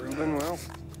 Ruben, well,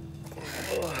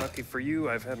 lucky for you,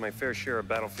 I've had my fair share of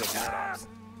battlefield meetups.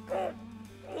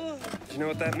 You know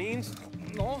what that means?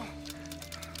 No.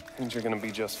 Means you're gonna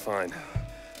be just fine.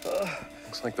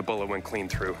 Looks like the bullet went clean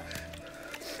through.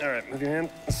 All right, move your hand.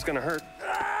 This is gonna hurt.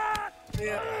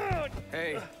 Yeah.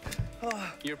 Hey,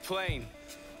 your plane.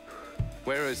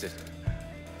 Where is it?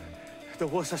 There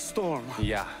was a storm.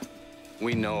 Yeah,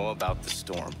 we know about the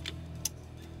storm.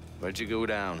 Where'd you go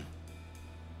down?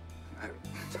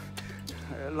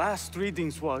 Last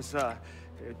readings was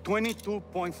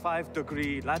 22.5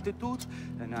 degree latitude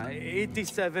and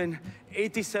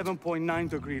 87.9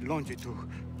 degree longitude.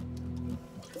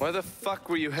 Why the fuck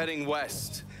were you heading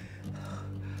west?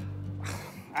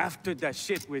 After that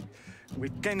shit with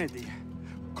Kennedy,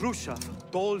 Khrushchev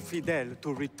told Fidel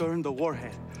to return the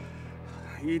warhead.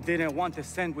 He didn't want to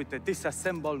send with the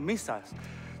disassembled missiles,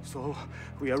 so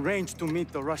we arranged to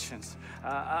meet the Russians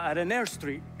at an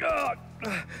airstrip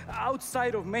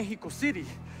outside of Mexico City.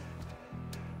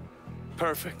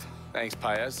 Perfect. Thanks,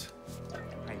 Paez.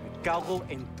 Me cago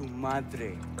en tu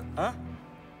madre. Huh?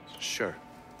 Sure.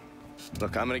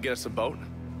 Look, I'm gonna get us a boat.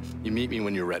 You meet me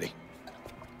when you're ready.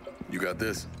 You got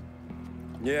this?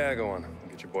 Yeah, go on.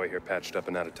 Get your boy here patched up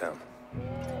and out of town.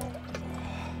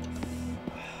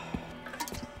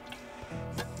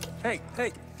 Hey,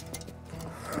 hey.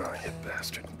 Oh, you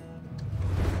bastard.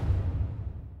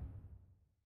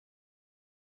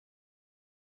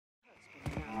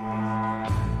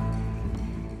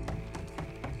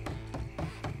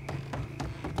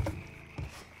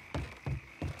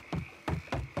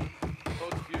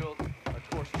 Boat's fueled, our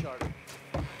course charted.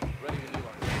 Ready to leave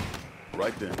our...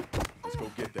 Right then. Let's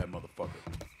go get that motherfucker.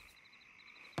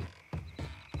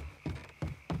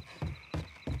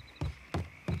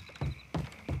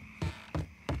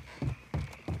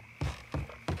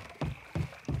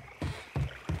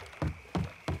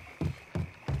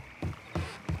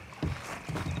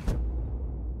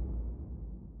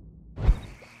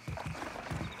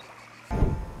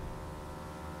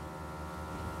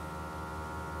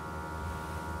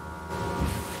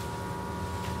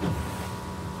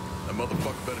 That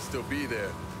motherfucker better still be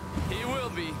there. He will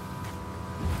be.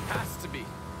 Has to be.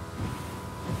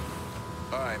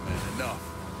 All right, man, enough.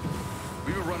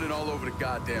 We've been running all over the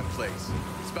goddamn place.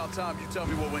 It's about time you tell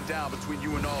me what went down between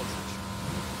you and Aldridge.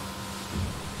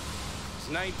 It's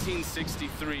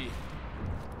 1963.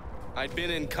 I'd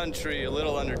been in country a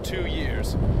little under 2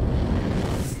 years.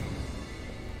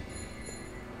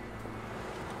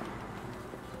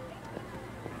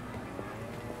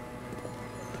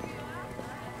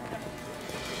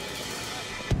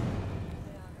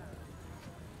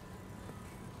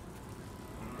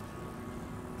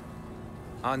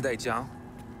 Ande Zhang.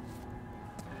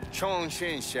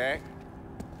 Chongqing Shaq.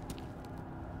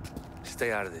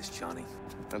 Stay out of this, Johnny.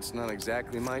 That's not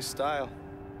exactly my style.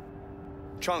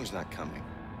 Chong's not coming.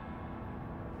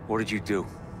 What did you do?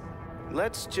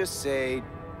 Let's just say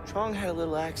Chong had a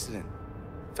little accident.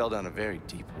 Fell down a very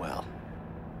deep well.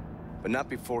 But not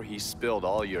before he spilled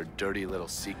all your dirty little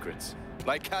secrets.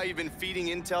 Like how you've been feeding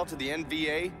intel to the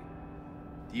NVA?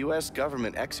 The US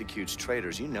government executes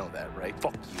traitors, you know that, right?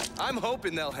 Fuck you. I'm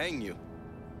hoping they'll hang you.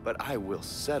 But I will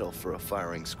settle for a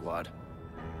firing squad.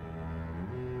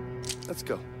 Let's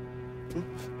go.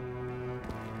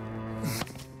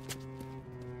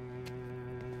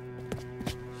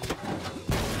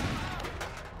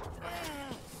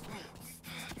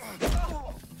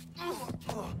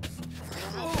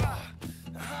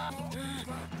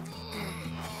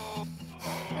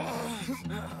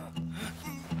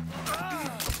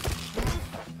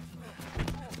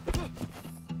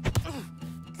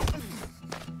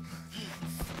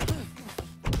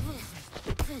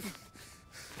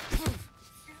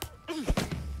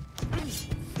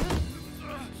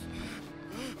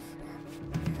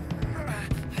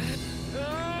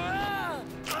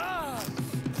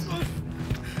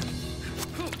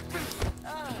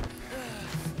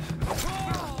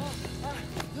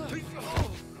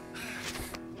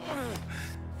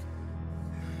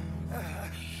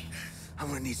 I'm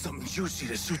gonna need something juicy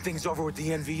to shoot things over with the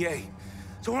NVA.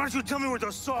 So why don't you tell me where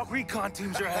those SOG recon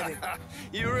teams are heading?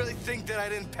 You really think that I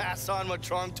didn't pass on what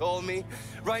Trong told me?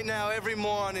 Right now, every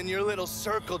moron in your little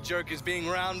circle jerk is being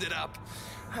rounded up.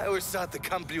 I always thought the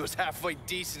company was halfway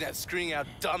decent at screening out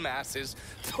dumbasses.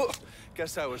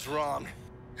 Guess I was wrong.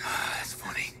 That's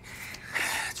funny.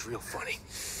 That's real funny.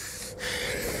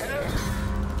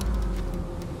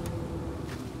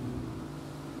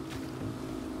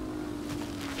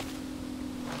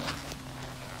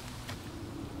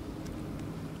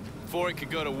 Before he could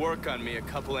go to work on me, a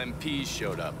couple MPs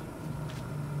showed up.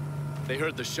 They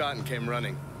heard the shot and came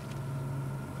running.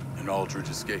 And Aldridge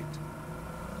escaped.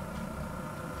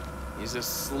 He's a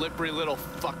slippery little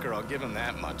fucker, I'll give him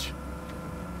that much.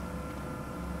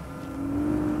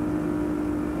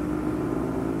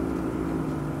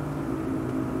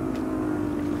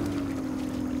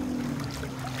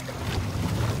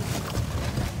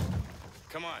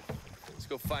 Come on, let's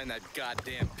go find that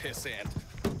goddamn pissant.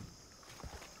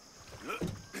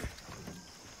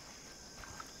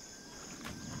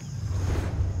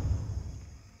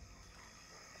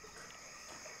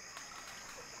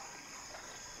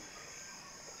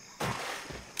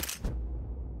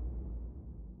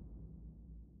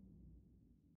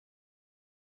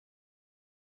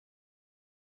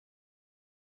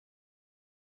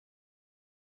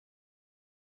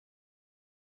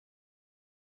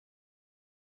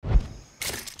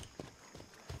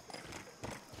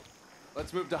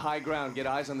 Let's move to high ground, get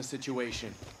eyes on the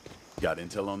situation. Got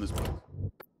intel on this place?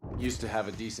 Used to have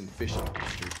a decent fishing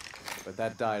industry, but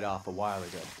that died off a while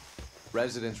ago.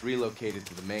 Residents relocated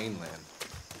to the mainland.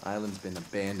 Island's been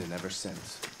abandoned ever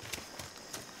since.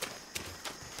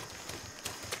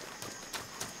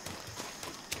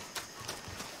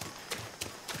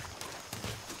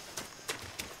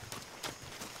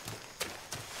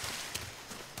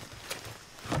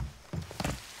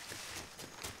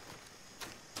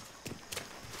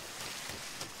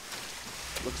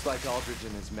 Looks like Aldridge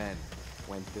and his men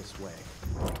went this way.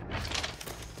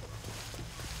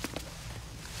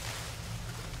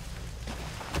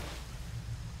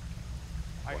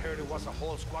 I heard it was a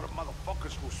whole squad of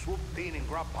motherfuckers who swooped in and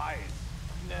grabbed pies.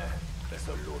 Nah, that's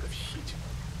a load of shit.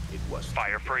 It was...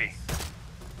 Fire free.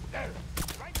 There,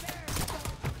 right there!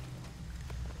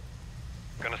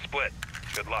 Gonna split.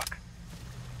 Good luck.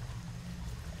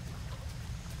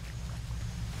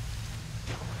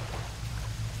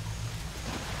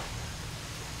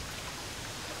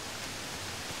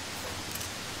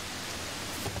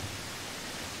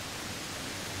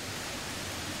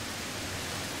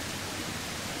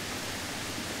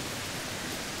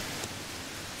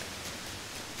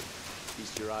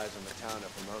 Feast your eyes on the town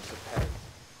of Hermosa Pez,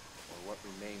 or what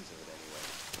remains of it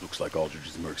anyway. Looks like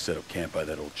Aldridge's mercs set up camp by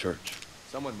that old church.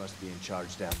 Someone must be in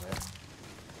charge down there.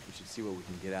 We should see what we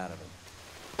can get out of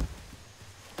him.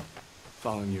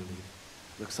 Following your lead.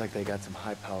 Looks like they got some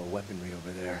high-power weaponry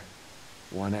over there.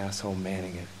 One asshole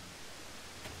manning it.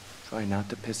 Try not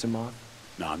to piss him off?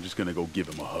 Nah, I'm just gonna go give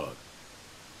him a hug.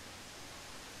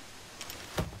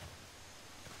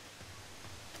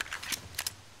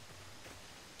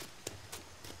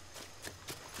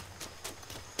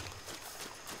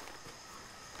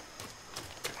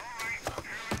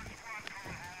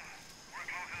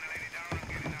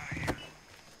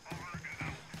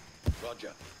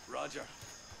 Roger. Roger.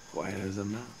 Quiet as a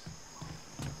mouse.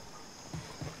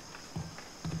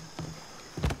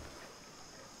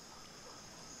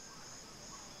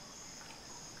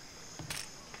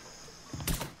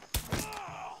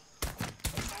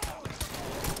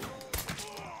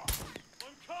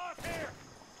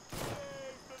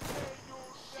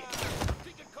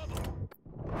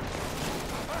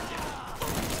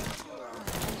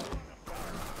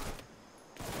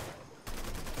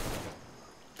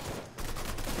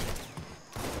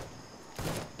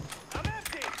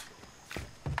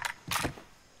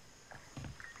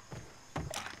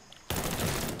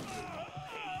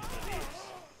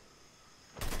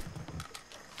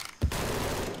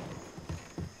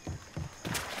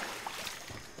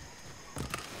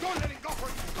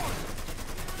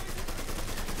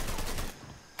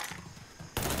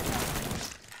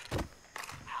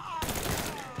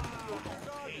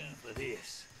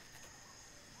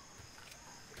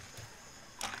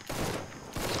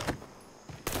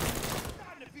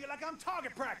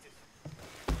 Target practice.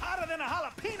 Hotter than a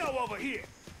jalapeno over here.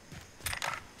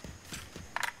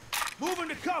 Moving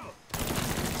to cover.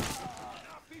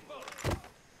 Now, people.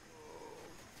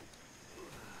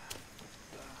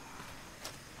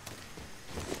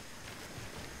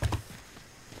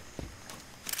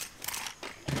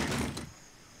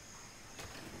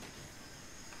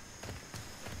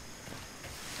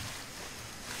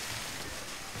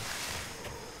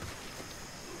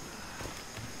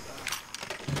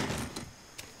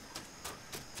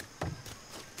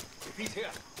 He's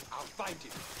here. I'll find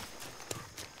him.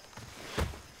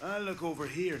 I'll look over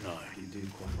here now. You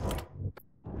did quite well.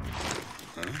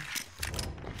 Huh?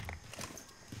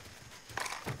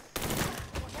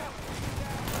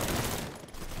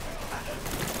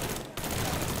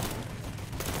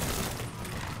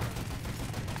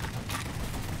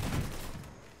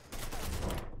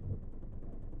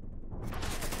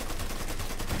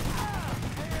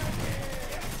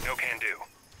 No can do.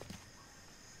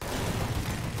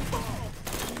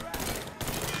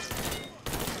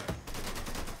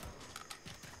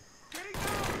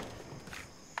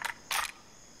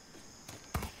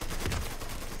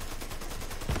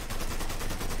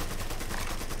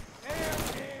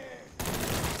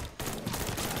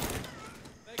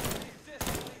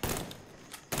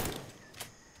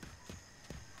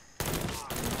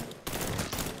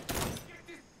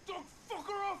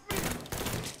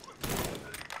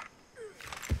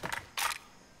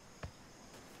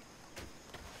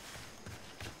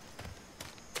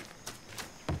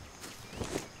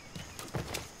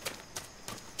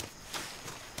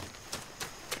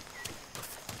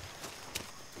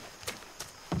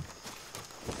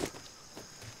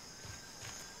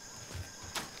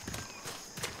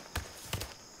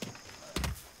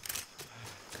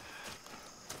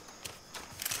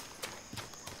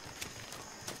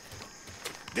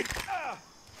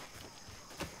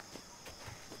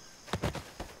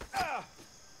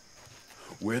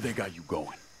 Where they got you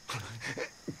going?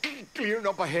 Clearing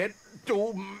up ahead.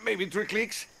 2, maybe 3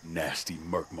 clicks. Nasty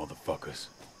merc motherfuckers.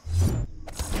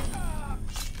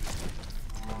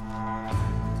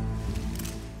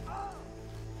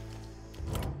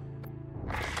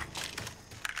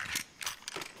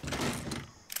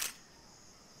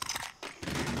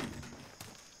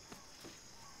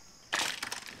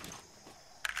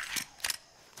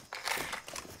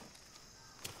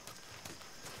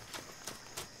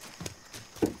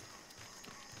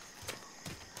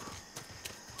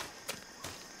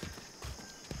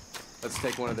 Let's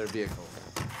take one of their vehicles.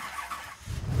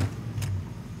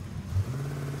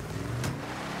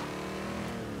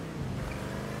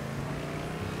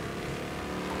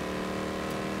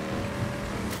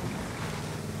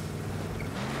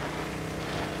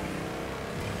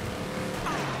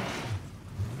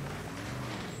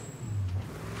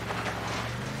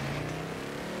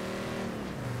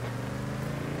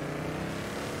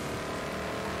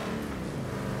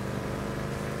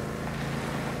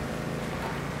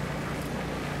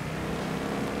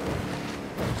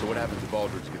 So what happens if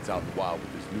Aldridge gets out in the wild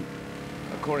with his nuke?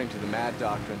 According to the Mad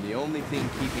Doctrine, the only thing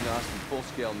keeping us from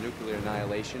full-scale nuclear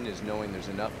annihilation is knowing there's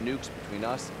enough nukes between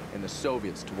us and the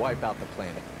Soviets to wipe out the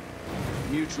planet.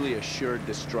 Mutually assured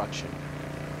destruction.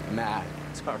 Mad,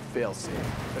 it's our failsafe.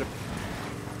 But if...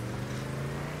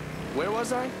 Where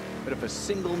was I? But if a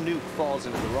single nuke falls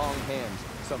into the wrong hands,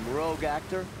 some rogue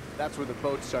actor, that's where the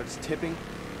boat starts tipping,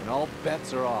 and all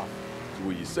bets are off. So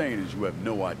what you're saying is you have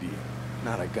no idea?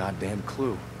 Not a goddamn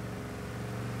clue.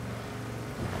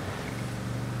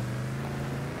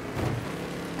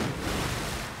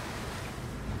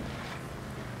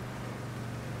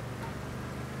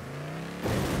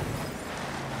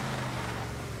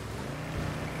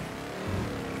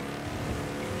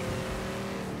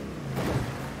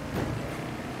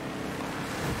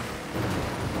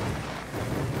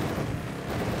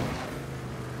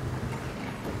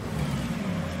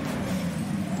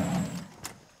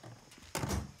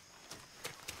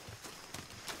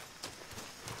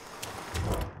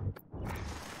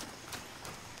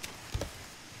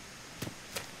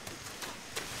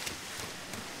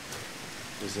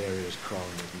 This area is crawling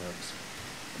with mercs.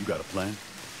 You got a plan?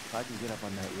 If I can get up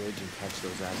on that ridge and catch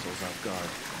those assholes off guard,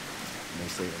 it may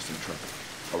save us some trouble.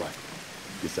 All right.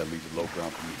 Guess that leaves a low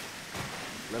ground for me.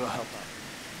 Little help out.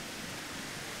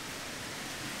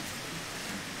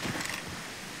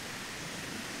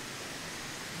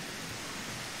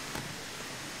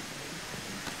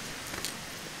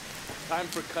 Time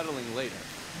for cuddling later.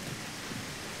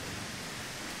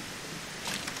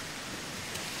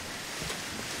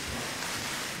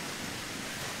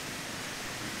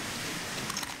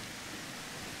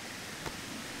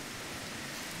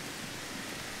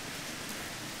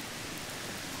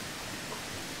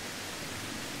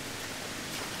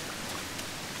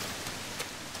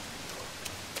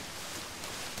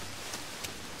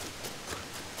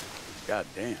 God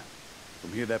damn.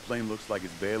 From here, that plane looks like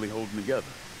it's barely holding together.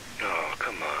 Oh,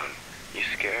 come on. You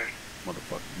scared?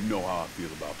 Motherfucker, you know how I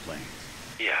feel about planes.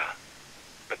 Yeah.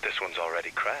 But this one's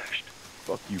already crashed.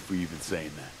 Fuck you for even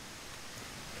saying that.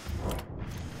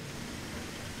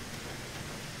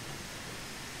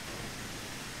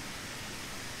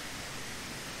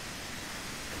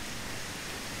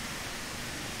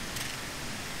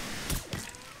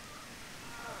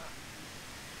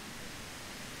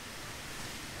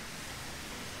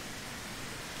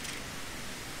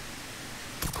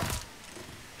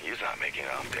 He's not making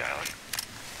it off the island.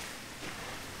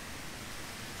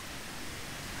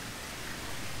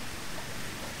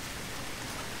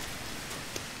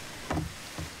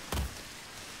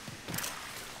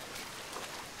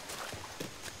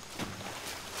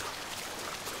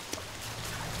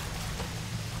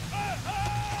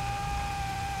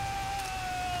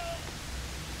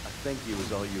 Thank you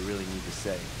is all you really need to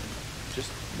say.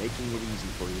 Just making it easy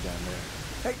for you down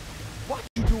there. Hey, what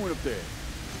you doing up there?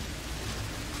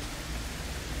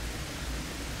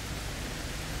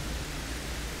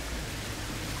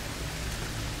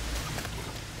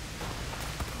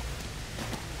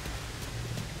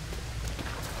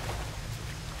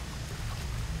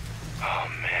 Oh,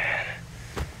 man.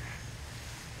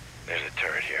 There's a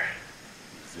turret here.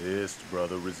 Resist,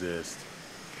 brother, resist.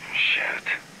 Shit.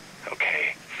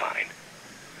 Okay, fine.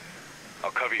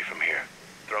 I'll cover you from here.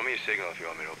 Throw me a signal if you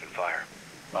want me to open fire.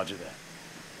 Roger that.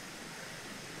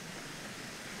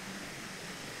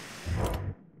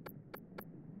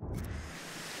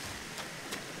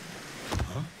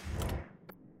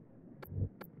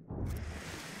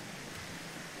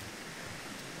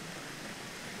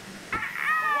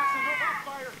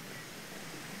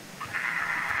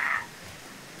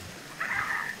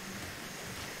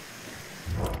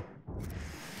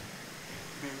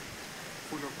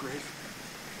 of grace.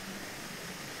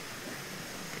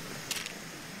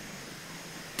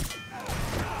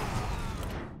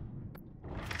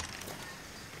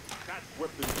 That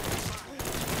weapon.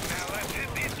 Now let's hit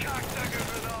these cocksuckers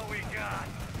with all we got.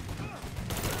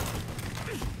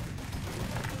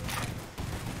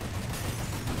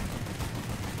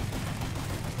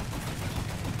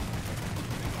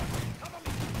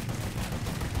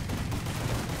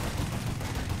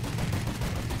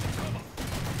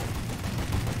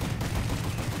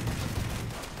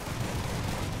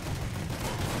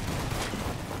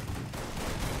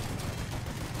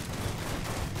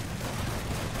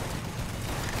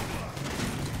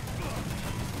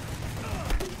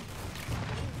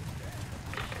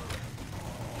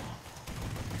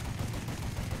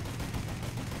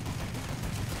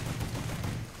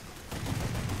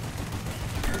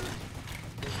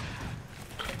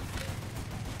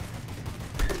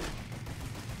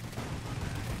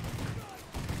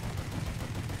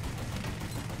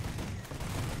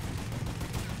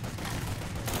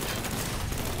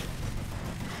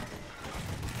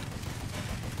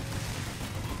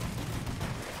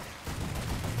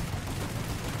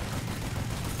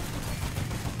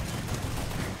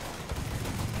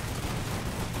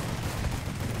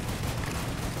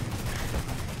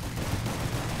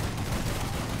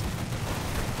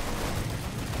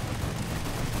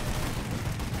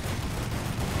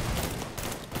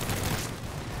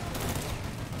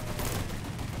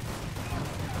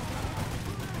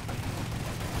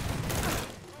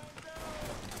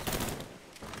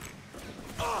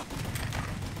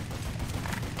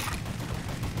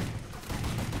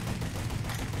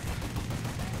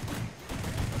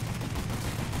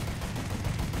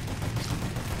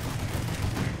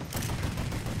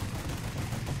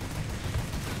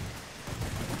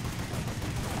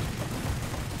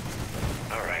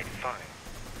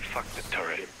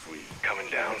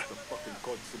 Down. The fucking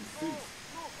gods and thieves.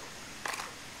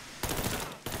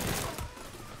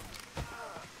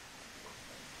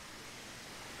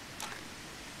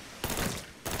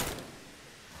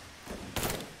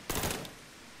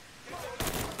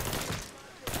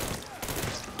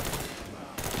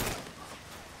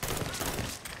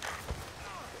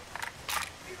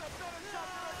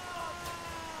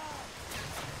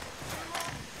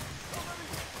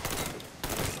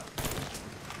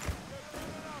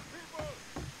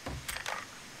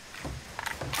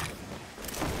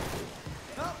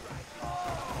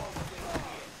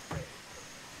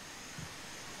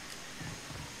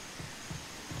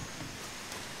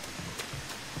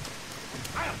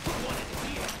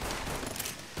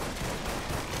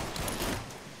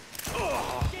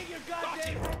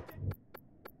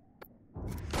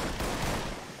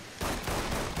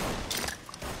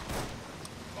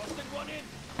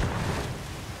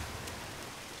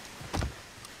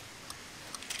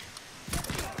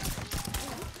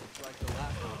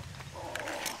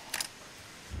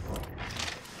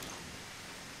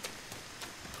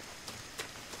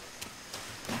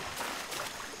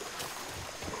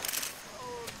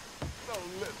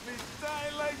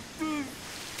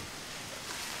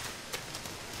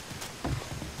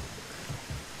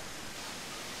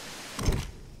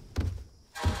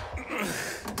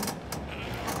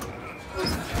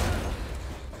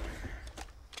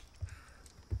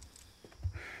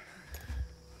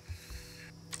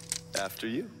 After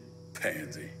you.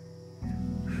 Pansy.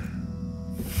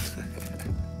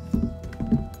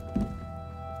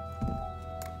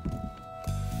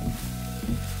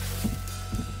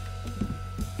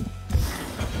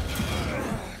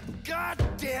 God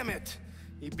damn it!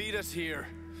 He beat us here.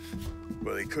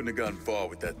 Well, he couldn't have gotten far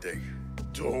with that thing.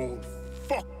 Don't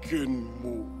fucking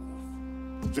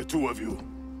move. The two of you.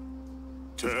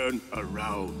 Turn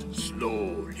around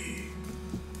slowly.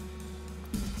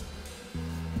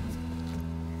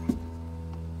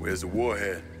 Where's the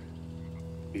warhead?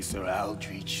 Mr.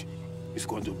 Aldrich is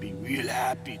going to be real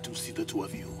happy to see the two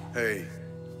of you. Hey,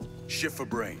 shit for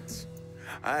brains.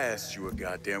 I asked you a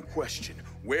goddamn question.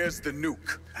 Where's the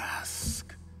nuke?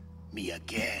 Ask me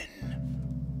again,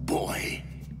 boy.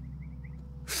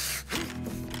 Who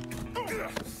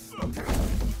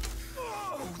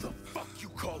the fuck you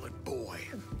calling boy?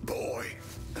 Boy.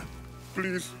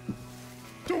 Please,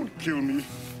 don't kill me.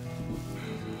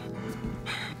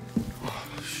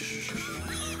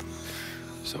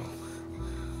 So,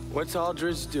 what's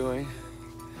Aldridge doing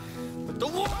with the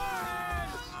war?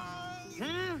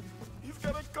 He's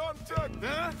got a contact in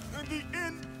the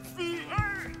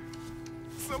NVA.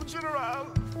 Some general.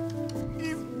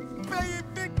 He's paying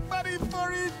big money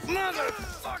for it.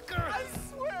 Motherfucker! I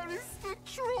swear it's the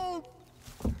truth.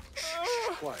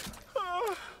 Quiet.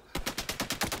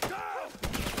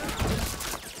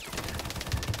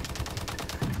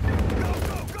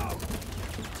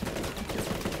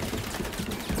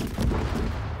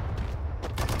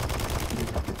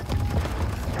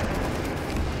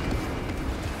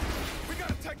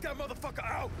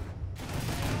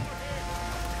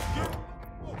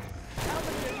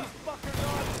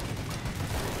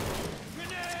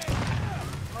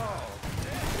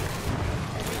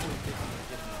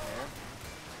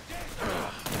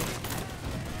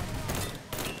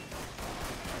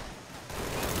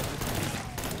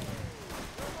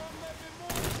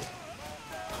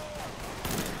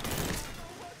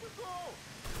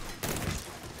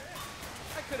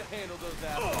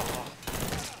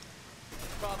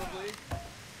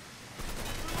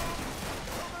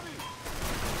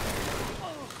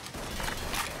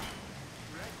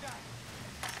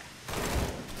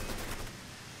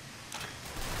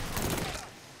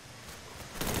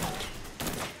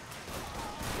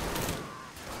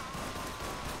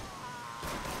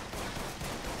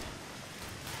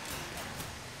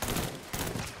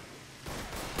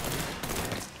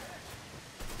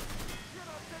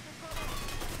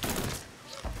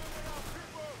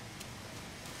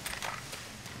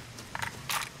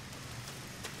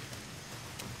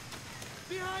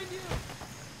 Behind you!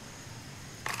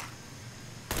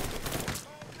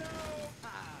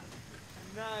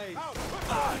 Nice.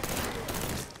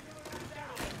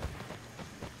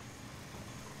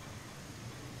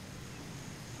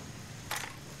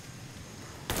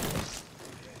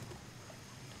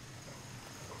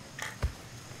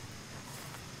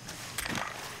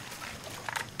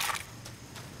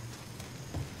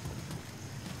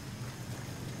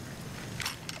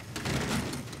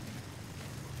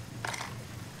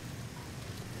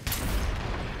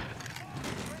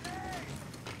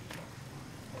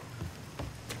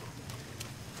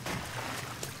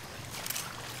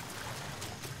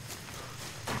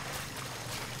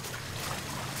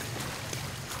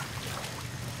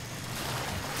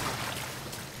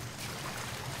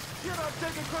 You're not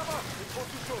taking cover! In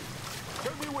position!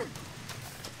 Take me wing!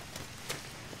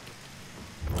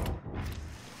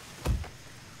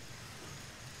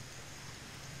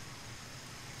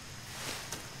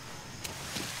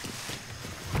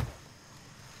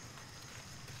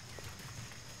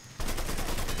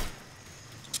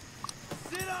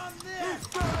 Sit on this!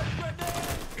 Watch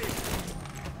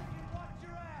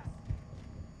your ass!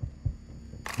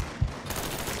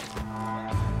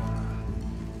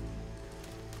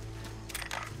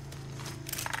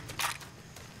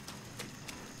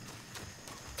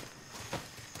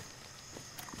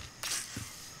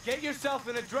 Get yourself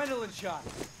an adrenaline shot.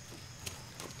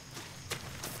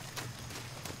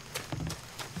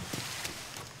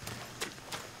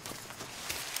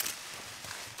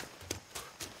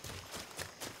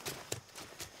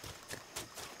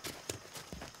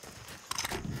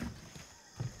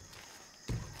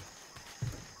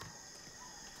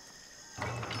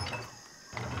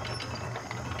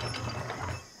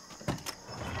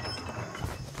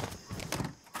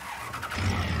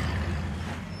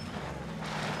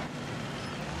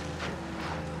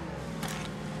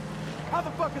 How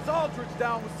the fuck is Aldridge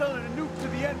down with selling a nuke to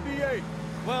the NBA?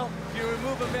 Well, if you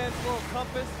remove a man's moral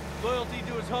compass, loyalty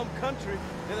to his home country,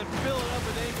 and then fill it up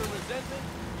with anger and resentment,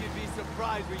 you'd be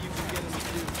surprised where you can get him to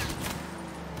do.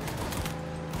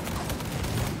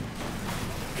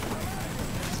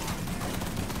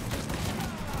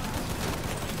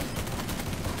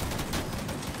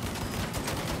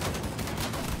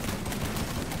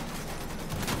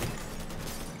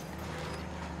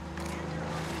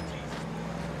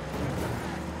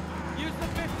 Use the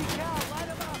 50 cal, light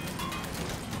him up!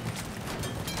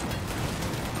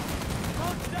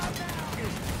 Don't stop now!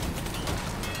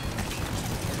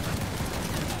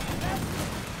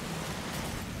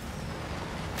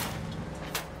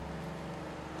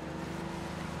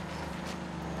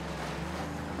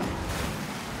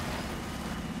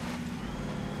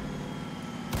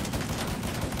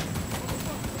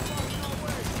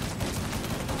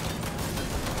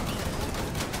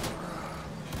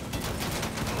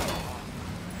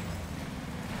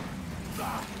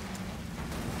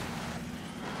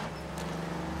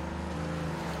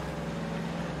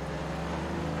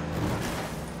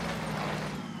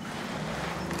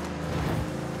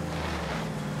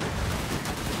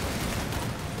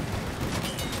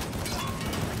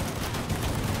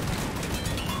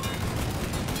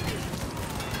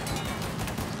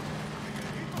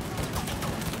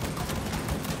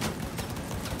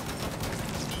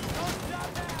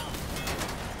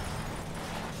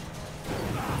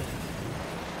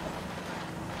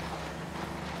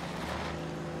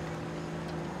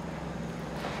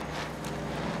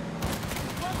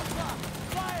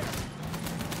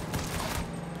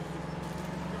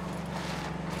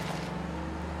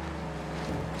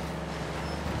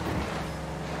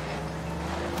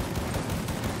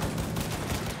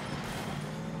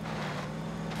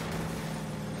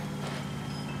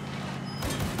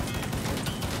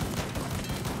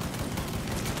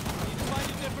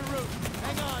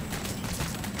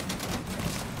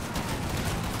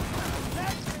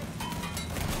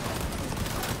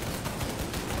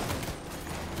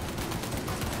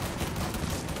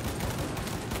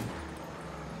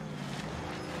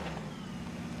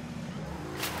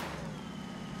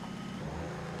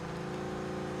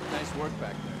 Nice work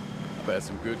back there. I've had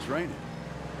some good training.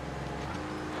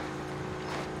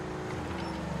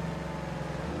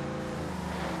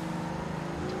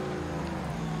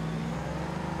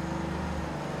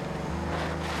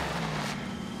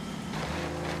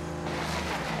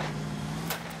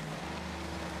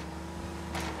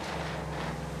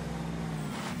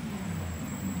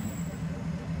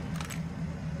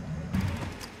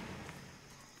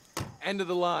 End of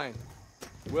the line.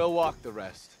 We'll walk the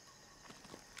rest.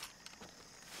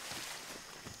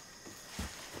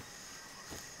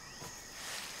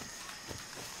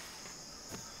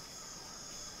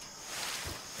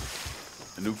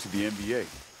 A nuke to the NBA.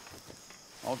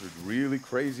 Aldridge really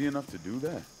crazy enough to do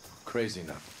that? Crazy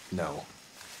enough? No.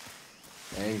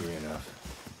 Angry enough?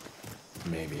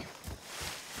 Maybe.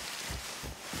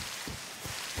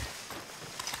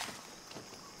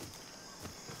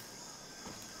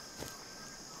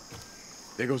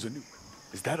 There goes a nuke.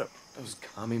 Is that a... Those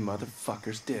commie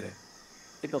motherfuckers did it.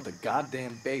 They built a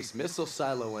goddamn base, missile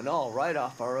silo and all, right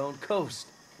off our own coast.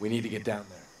 We need to get down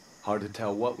there. Hard to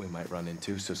tell what we might run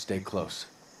into, so stay close.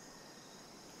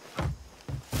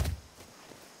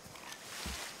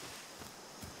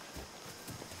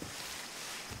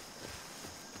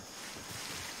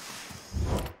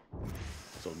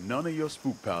 So none of your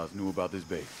spook pals knew about this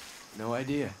base? No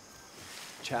idea.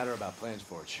 Chatter about plans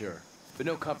for it, sure. But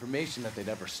no confirmation that they'd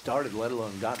ever started, let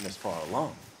alone gotten this far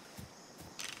along.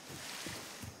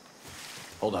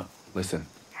 Hold up, listen.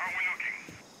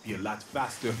 Be a lot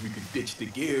faster if we could ditch the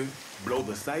gear, blow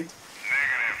the site. Negative.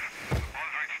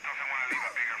 Aldrich doesn't want to leave a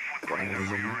bigger footprint than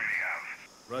we already have.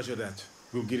 Roger that.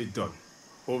 We'll get it done.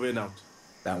 Over and out.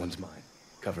 That one's mine.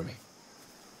 Cover me.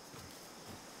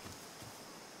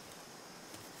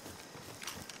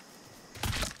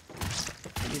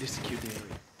 I need to secure the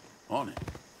area. On it.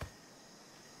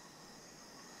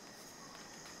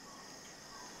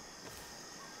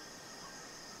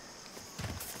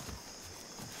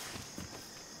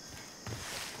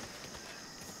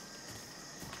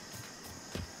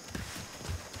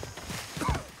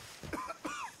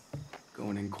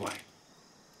 Going in quiet.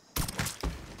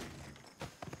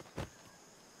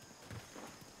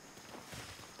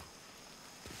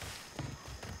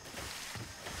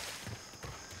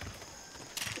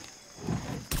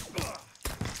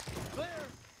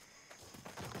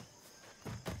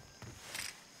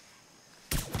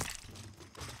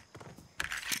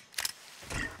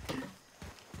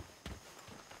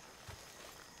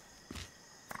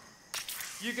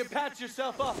 You can patch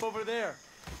yourself up over there.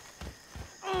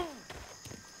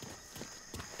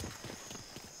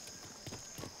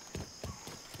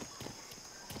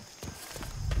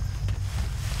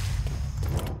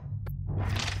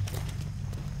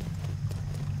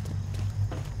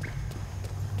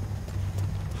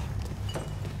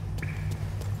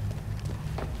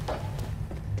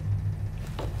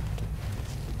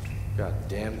 God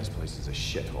damn, this place is a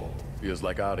shithole. Feels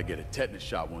like I ought to get a tetanus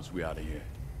shot once we out of here.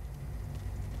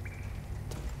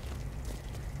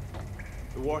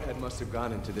 The warhead must have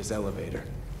gone into this elevator.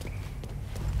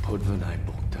 Podvanai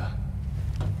Bukta.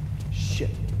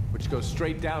 Shit. Which goes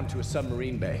straight down to a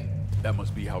submarine bay. That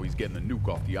must be how he's getting the nuke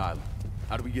off the island.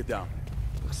 How do we get down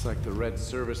there? Looks like the red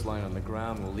service line on the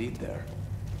ground will lead there.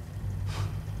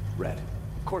 Red.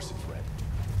 Of course it's red.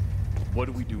 What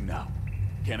do we do now?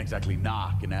 Can't exactly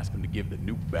knock and ask him to give the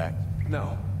nuke back.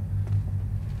 No.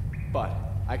 But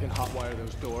I can hotwire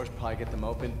those doors, probably get them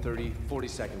open 30, 40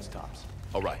 seconds tops.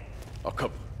 All right. I'll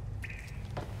cover.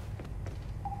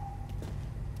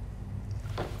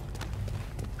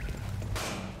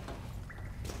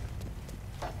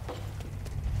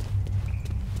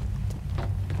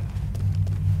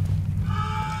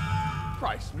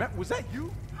 Christ, Matt, was that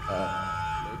you?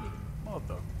 Maybe.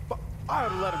 Motherfucker. I ought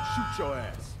to let him shoot your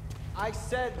ass. I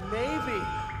said maybe.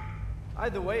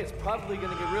 Either way, it's probably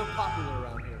gonna get real popular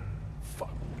around here. Fuck.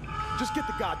 Just get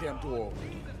the goddamn door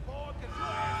open.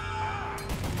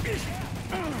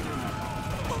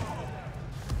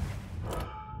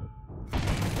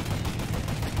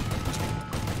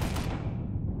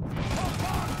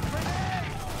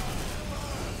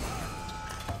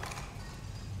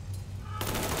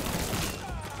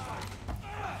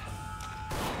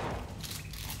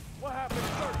 What happened in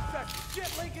 30 seconds?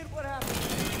 Shit, Lincoln, what happened?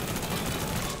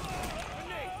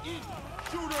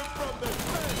 Shoot him from the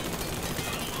front!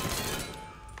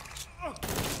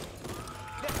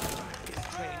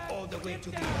 All the way to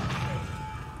the...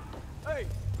 Hey,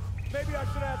 maybe I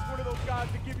should ask one of those guys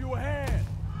to give you a hand.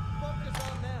 Focus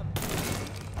on them.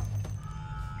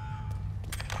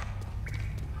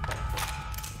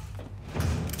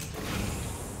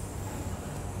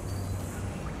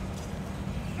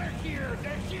 They're here!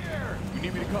 They're here! You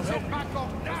need me to come help you? Back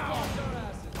off now!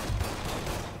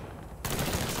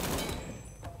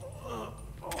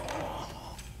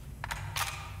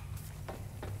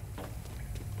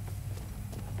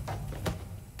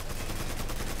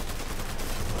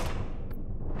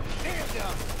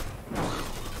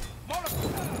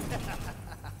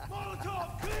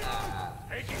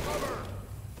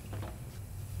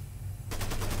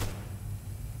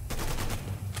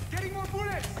 Getting more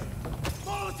bullets!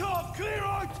 Molotov, clear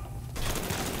out!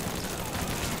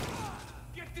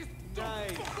 Get this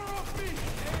fucker off me!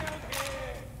 Down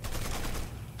here!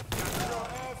 Your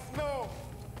ass, no!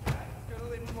 Gonna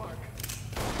leave a mark.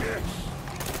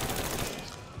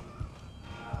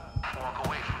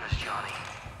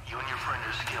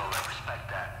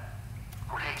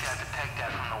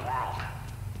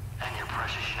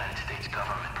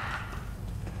 government.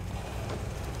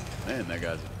 Man, that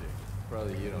guy's a dick.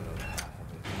 Brother, you don't know half of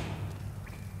it.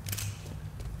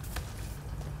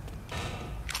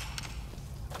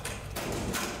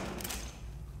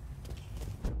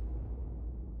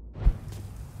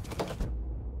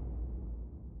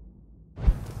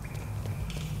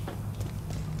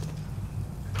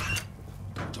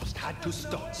 Just had to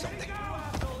start something.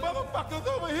 Motherfuckers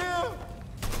over here!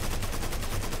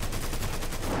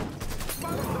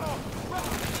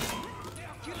 They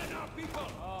are killing our people!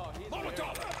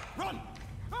 Molotov! Run!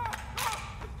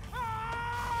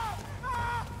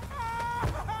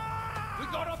 We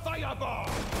got a fireball!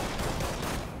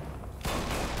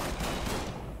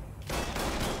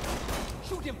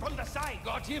 Shoot him from the side!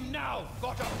 Got him now!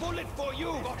 Got a bullet for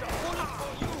you! Got a bullet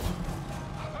for you!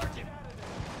 I hurt him!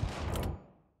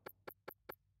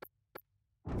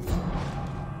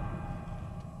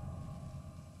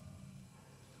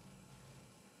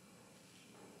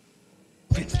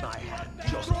 Fits my hand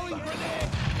just like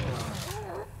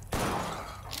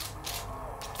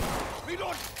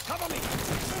reload! Cover me!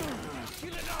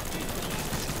 Kill it out!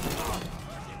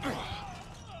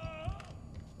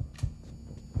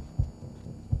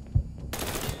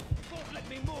 Won't let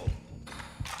me move!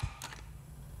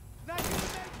 Not gonna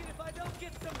make it if I don't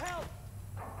get some help!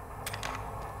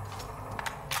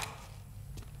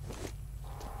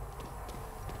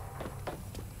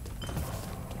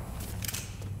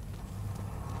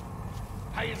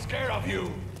 I ain't scared of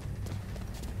you!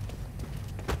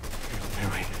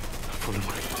 Mary, fully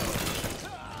away.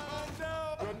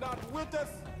 You're not with us,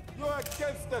 you're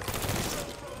against us.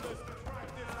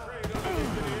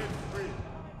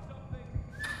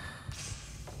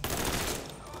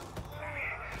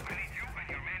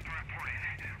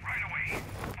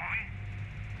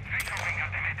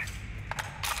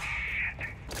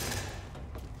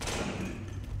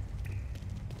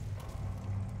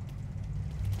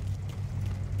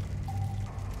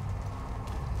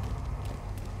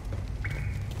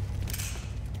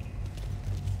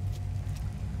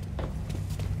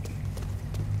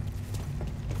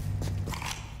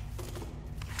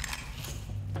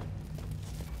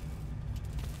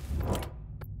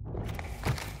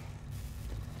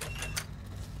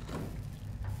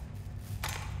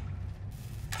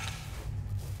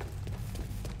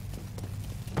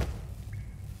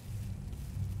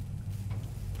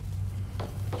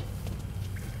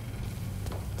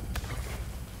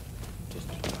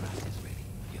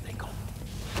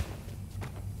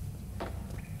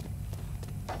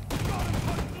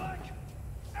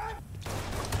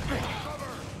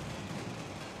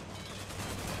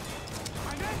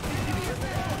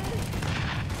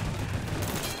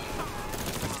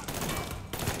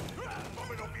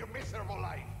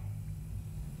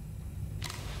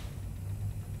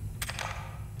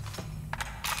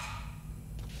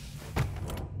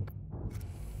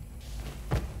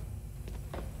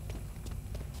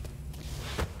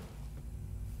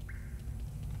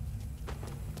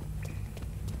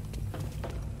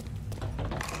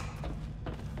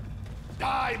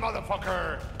 Die,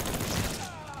 motherfucker!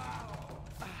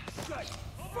 Shit!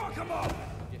 Fuck him up!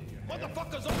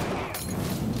 Motherfuckers over here!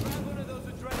 Grab one of those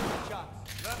adrenaline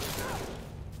shots.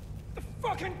 The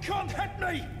fucking cunt hit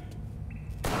me!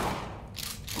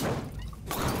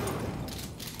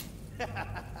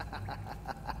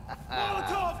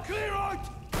 Molotov, clear out!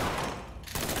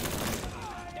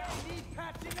 Need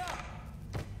patching up.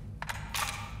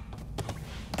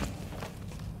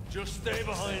 Just stay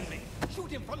behind me.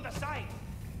 Shoot him from the side.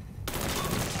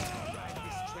 Drive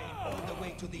this train all the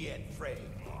way to the end, Frey.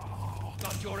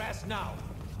 Got your ass now.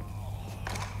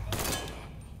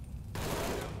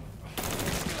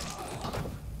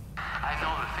 I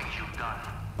know the things you've done.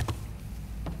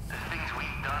 The things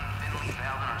we've done thinly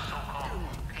veiled in our so-called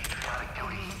patriotic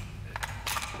duty.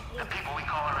 The people we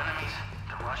call our enemies,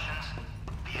 the Russians,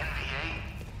 the NVA,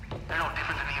 they're no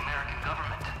different than the American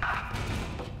government.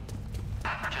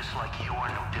 Just like you are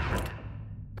no different.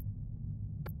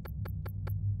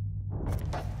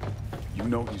 You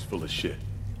know he's full of shit,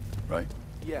 right?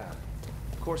 Yeah,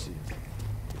 of course he is.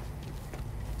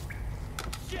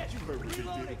 Shit! You heard what they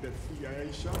did at that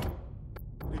CIA shop?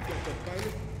 They got that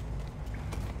pilot?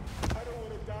 I don't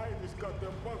want to die in this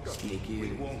goddamn bunker. Sneaky.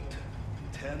 We won't.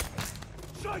 10.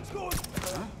 Shite's going!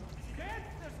 Huh? Dead?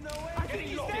 There's no way. I'm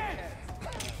getting low. Dead.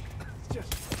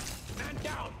 Just man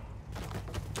down.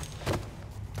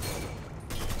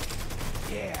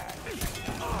 Yeah.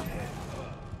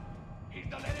 He's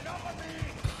not letting off of me.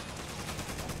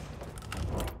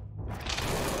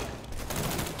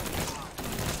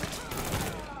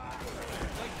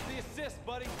 Thanks for the assist,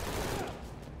 buddy.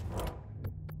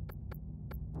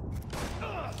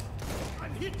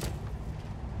 hit.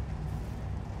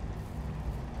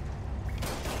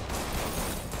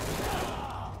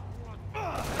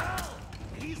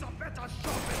 He's a better shot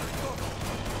than I thought.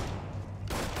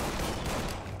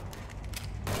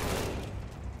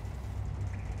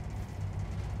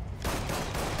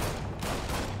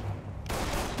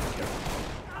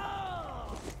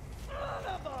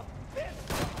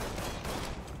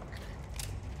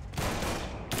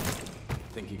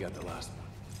 I think you got the last one.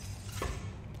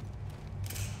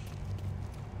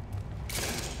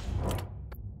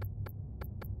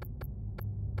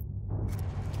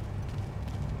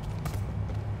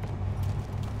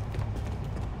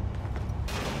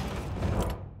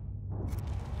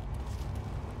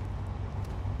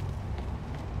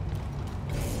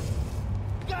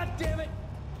 God damn it!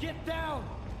 Get down!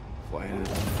 Quiet.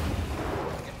 Get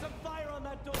some fire on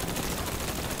that door!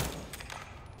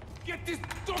 Get this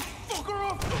dumb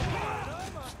fucker off!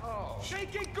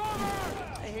 Taking cover!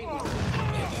 I hate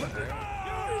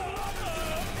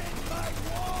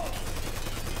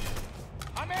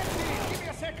I'm empty! Give me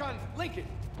a second! Lincoln,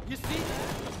 you see that?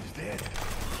 He's dead.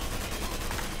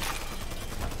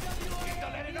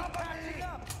 Don't let it up on me!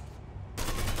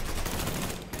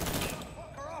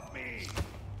 Fucker off me!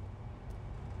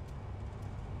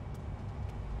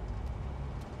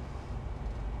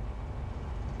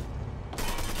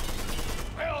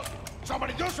 Well,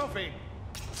 somebody do something!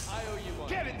 I owe you one.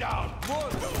 Get it down!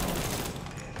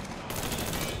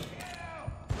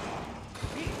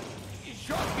 He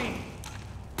shot me!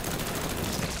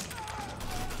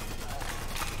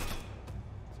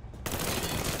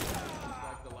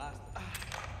 Like the last.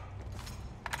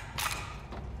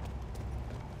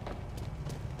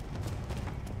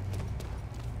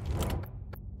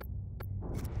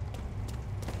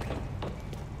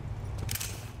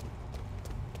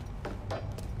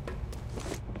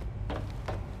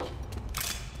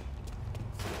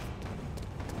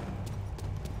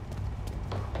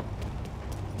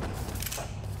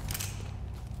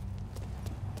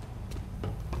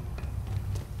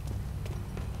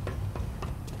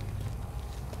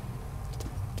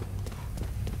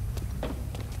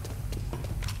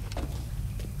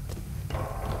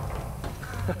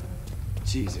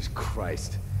 Jesus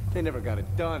Christ. They never got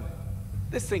it done.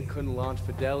 This thing couldn't launch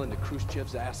Fidel into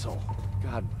Khrushchev's asshole.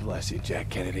 God bless you, Jack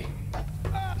Kennedy.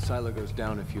 The silo goes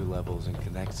down a few levels and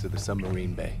connects to the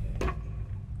submarine bay.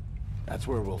 That's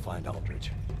where we'll find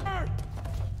Aldridge.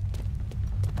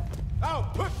 I'll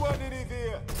put one in his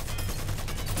ear.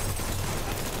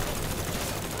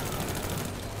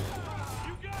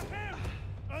 You got him!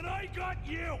 And I got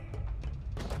you!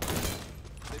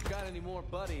 If they've got any more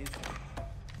buddies,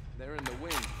 they're in the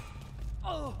wind.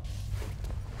 Oh!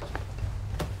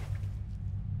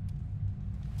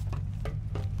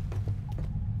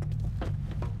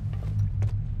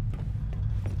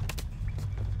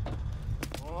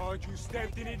 Oh, you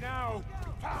stepped in it now!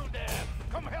 Found him!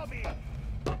 Come help me!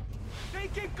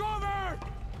 Taking cover!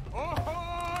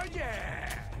 Oh,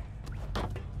 yeah!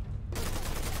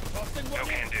 No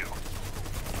can do.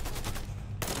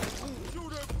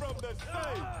 Shoot him from the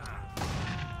safe.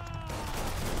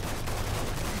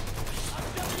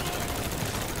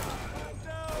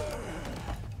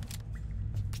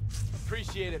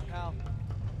 Appreciate it, pal.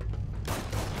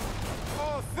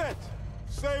 All set.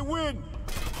 Say win.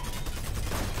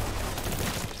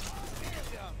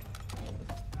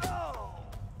 Oh!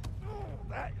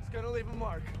 That is gonna leave a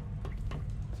mark.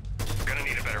 Gonna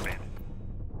need a better man.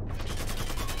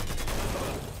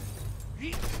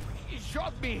 He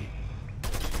shot me!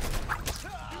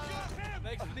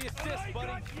 Thanks for the assist,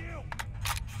 buddy.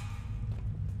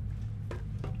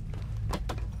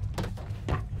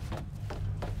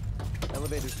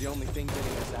 Elevator's the only thing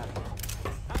getting us out of here.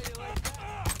 How you like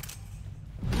that?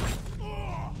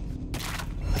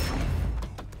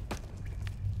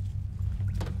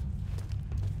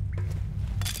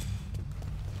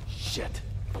 Shit.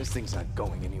 This thing's not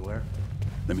going anywhere.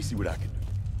 Let me see what I can do.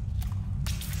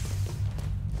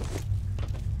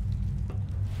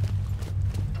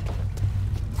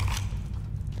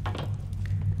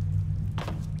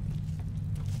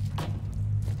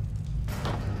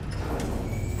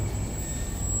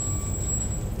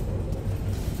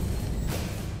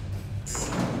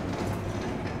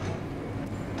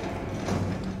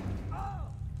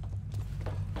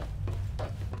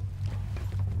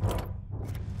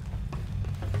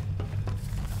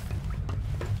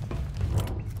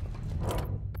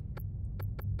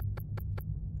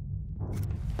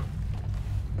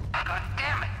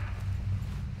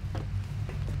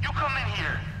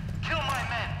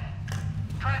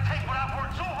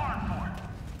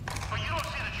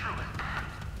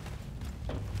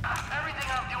 Everything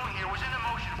I'm doing here was in the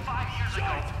motion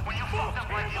ago when you fucked up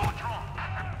like the old drum.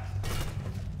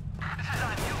 This is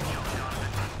on you,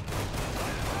 Jonathan.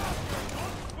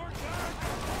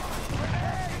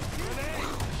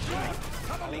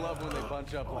 I love when they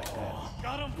bunch up like that.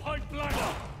 Got him point blank.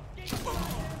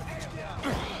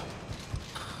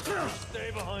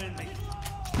 Stay behind me.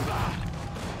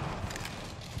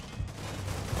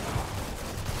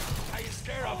 I ain't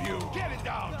scared of you. Get it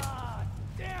down. God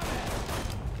damn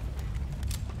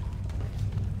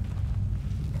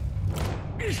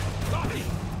it. Bobby.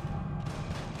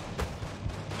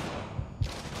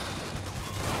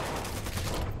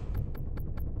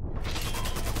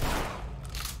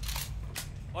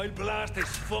 I'll blast his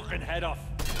fucking head off.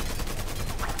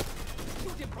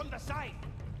 Shoot him from the side.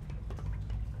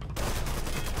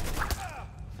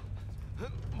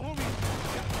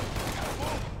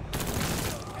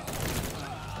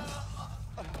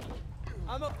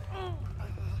 I'm a...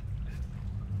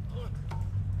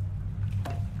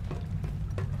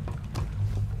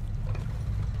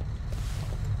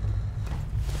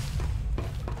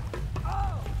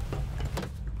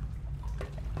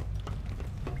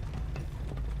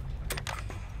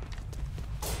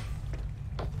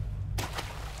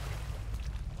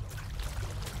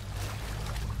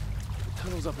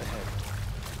 Tunnel's up ahead.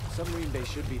 Submarine bay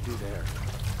should be through there.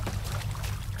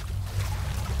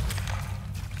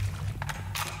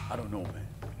 I don't know, man.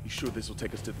 You sure this will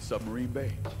take us to the submarine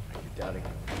bay? Are you doubting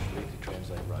him? Read to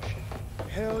translate Russian.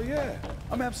 Hell yeah.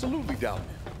 I'm absolutely doubting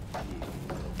it.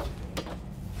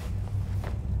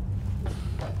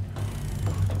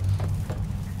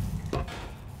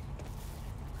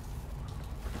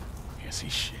 Can't see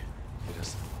shit. It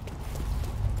is.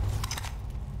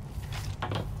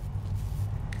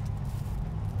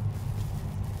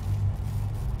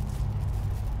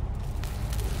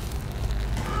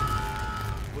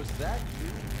 Was that you?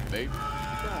 Maybe.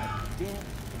 God damn.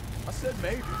 I said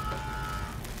maybe.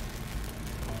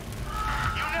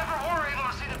 You never were able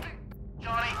to see the big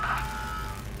Johnny.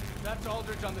 That's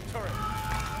Aldridge on the turret.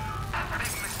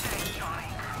 Big mistake, Johnny.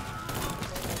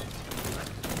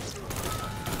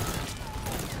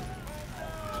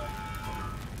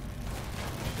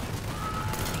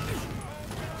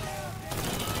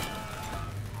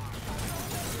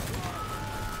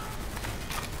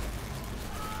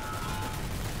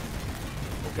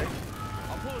 Okay.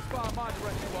 I'll pull his fire in my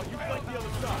direction while you flank the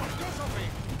other side. Do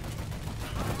something!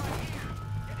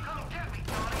 Come get me,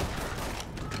 Johnny.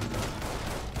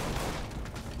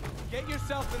 Get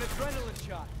yourself an adrenaline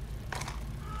shot.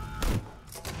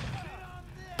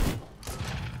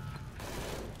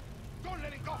 Don't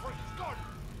let him go for his gun.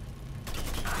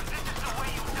 This is the way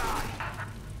you die.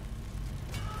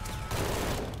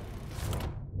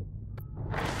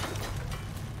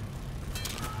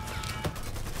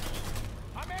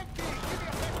 I'm empty. Give me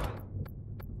a second.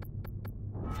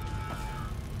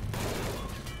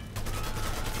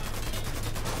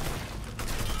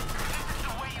 This is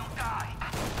the way you die.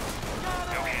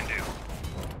 No can do.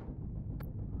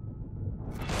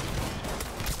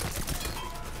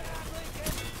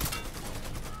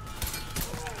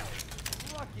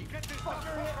 Lucky. Get this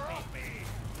fucker off me.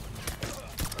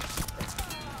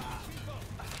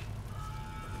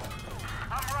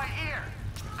 I'm right here.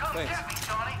 Come Thanks. get me,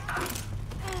 Johnny.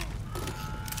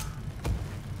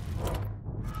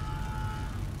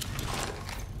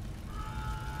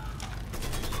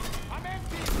 I'm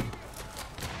empty.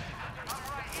 I'm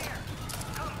right here.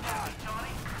 Come get me,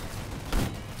 Johnny.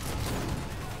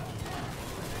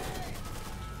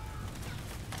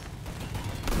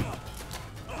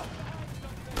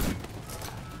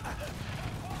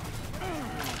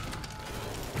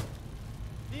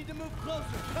 Need to move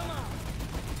closer. Come on.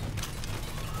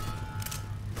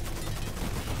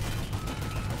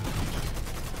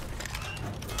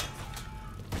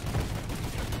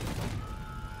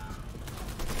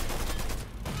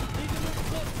 Need to move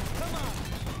closer. Come on.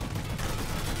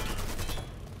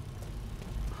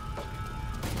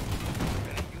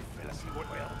 You fellas see what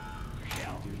well?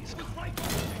 Hell, he's right.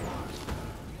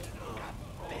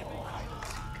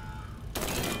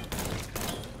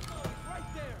 Right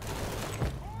there.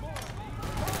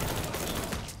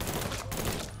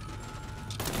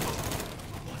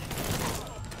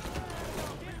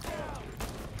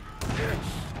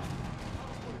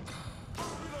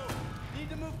 Need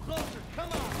to move closer.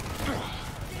 Come on.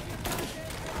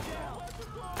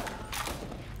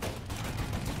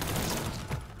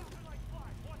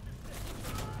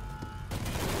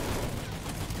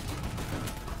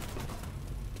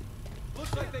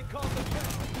 Looks like they called the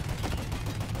cops.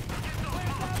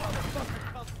 Where's that motherfucker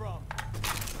come from?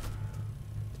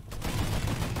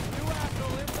 New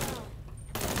asshole inbound.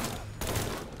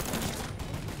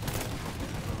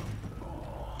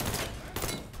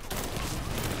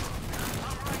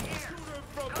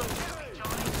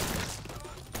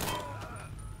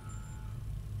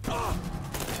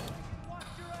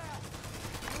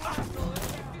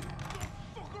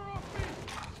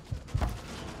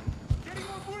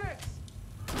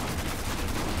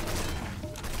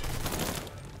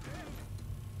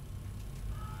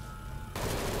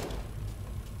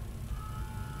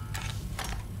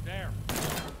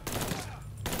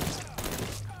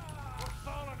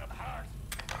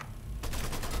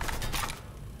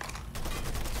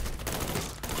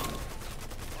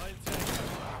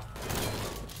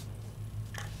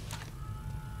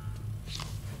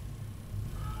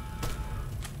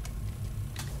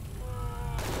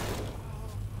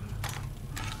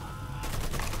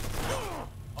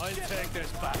 take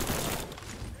this back.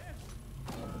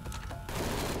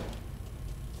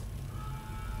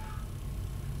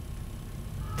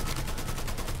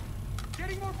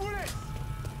 Getting more bullets!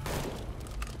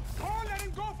 Don't let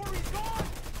him go for his gun!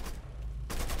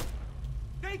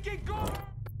 Take it, go!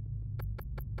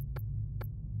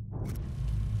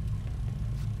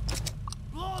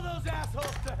 Blow those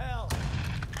assholes to hell!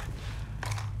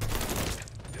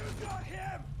 You got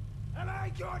him, and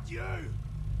I got you!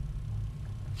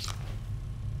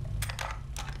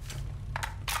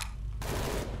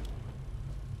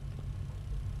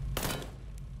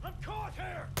 I'm caught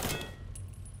here!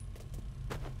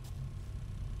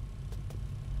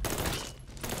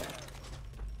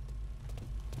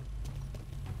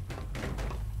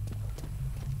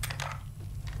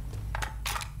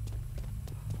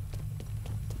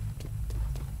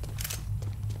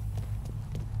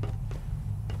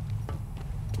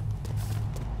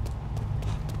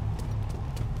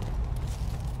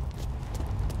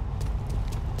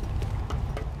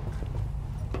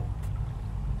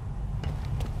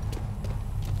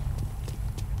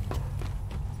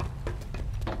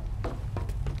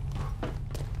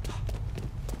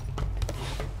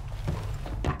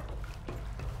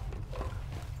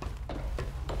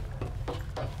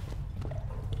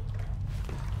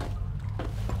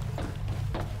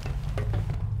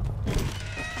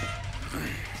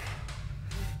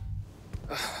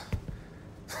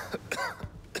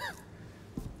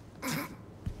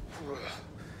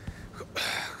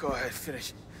 Go ahead,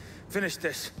 finish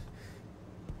this.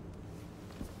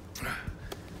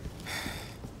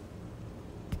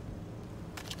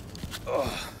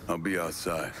 I'll be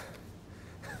outside.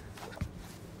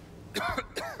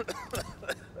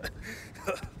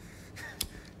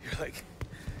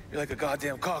 You're like a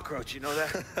goddamn cockroach, you know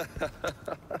that?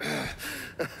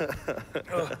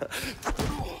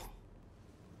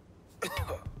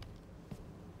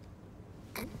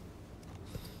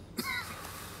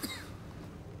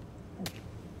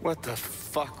 What the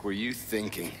fuck were you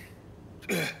thinking?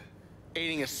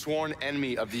 Aiding a sworn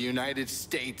enemy of the United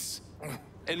States.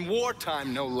 In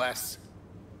wartime, no less.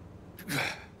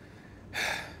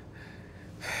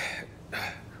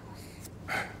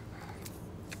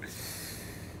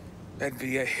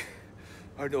 NVA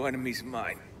are no enemies of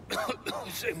mine.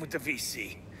 Same with the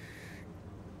VC.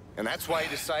 And that's why you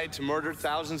decided to murder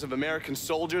thousands of American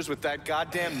soldiers with that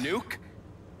goddamn nuke?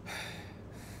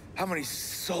 How many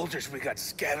soldiers we got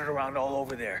scattered around all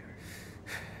over there?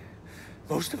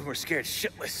 Most of them are scared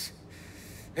shitless.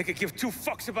 They could give two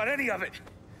fucks about any of it.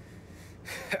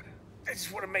 They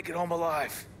just want to make it home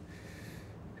alive.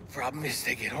 The problem is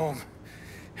they get home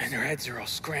and their heads are all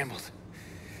scrambled.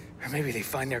 Or maybe they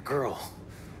find their girl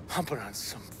humping on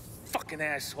some fucking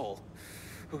asshole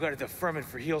who got a deferment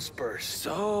for heel spurs.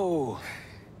 So,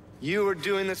 you were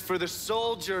doing this for the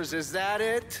soldiers, is that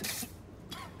it?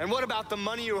 And what about the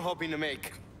money you were hoping to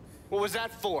make? What was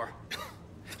that for?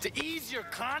 To ease your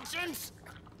conscience?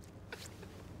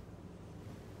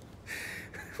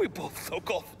 We both know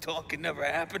golf talk can never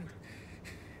happen.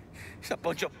 It's a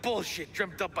bunch of bullshit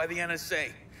dreamt up by the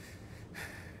NSA.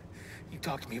 You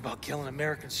talk to me about killing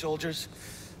American soldiers?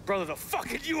 Brother, the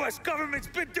fucking US government's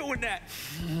been doing that!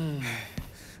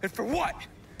 And for what?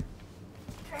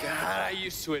 God, I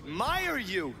used to admire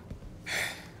you.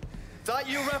 Thought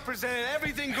you represented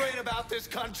everything great about this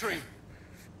country.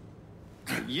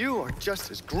 But you are just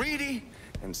as greedy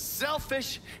and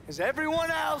selfish as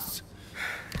everyone else.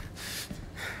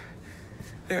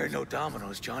 There are no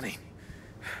dominoes, Johnny.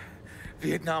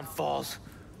 Vietnam falls.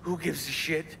 Who gives a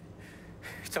shit?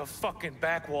 It's a fucking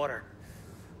backwater.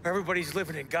 Everybody's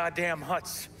living in goddamn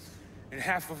huts. And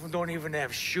half of them don't even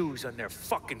have shoes on their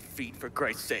fucking feet, for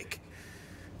Christ's sake.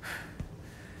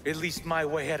 At least my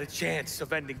way had a chance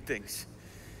of ending things.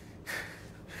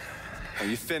 Are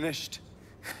you finished?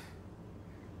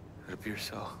 It appears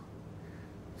so.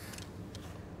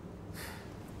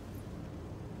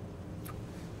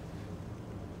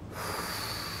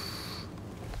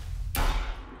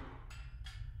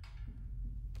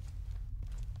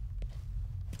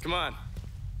 Come on.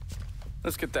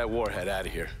 Let's get that warhead out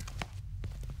of here.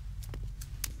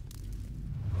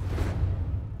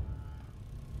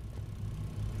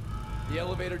 The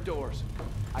elevator doors.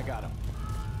 I got them.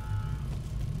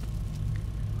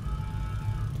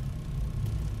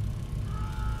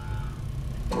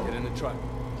 Get in the truck.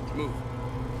 Move.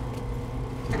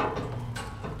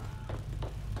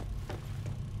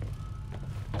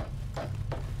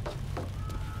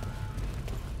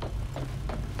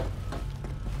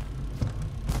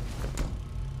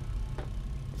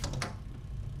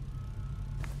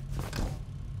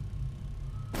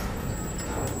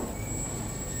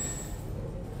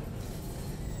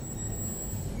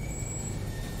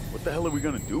 What the hell are we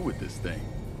gonna do with this thing?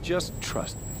 Just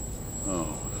trust me.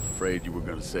 Oh, afraid you were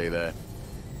gonna say that.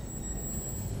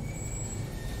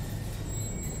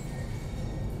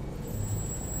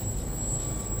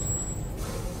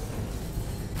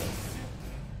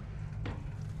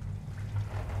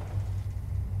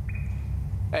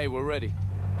 Hey, we're ready.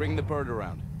 Bring the bird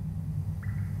around.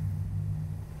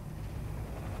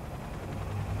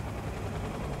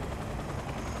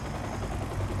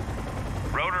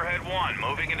 Rotorhead 1,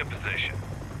 moving into position.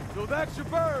 So that's your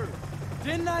bird!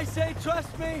 Didn't I say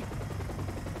trust me?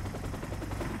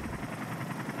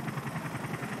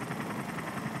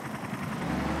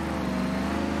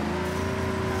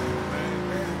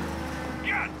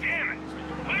 God damn it!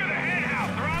 Clear the head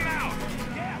house or I'm out!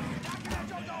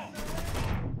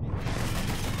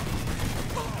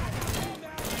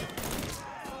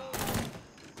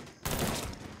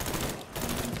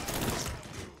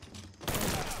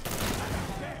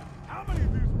 How many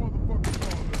of these motherfuckers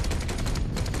are there?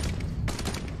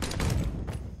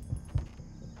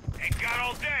 Ain't got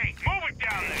all day. Move it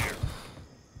down there!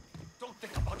 Don't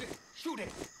think about it. Shoot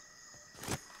it.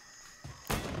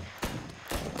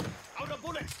 Out of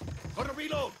bullets. Gonna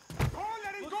reload. Oh,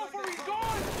 let him go for his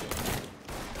gun!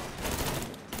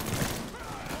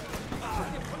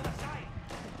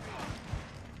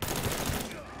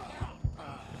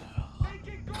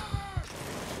 Taking cover!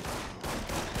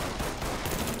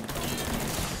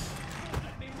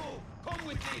 Let me move. Come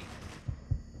with me.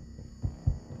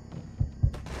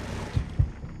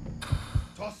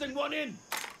 Tossing one in.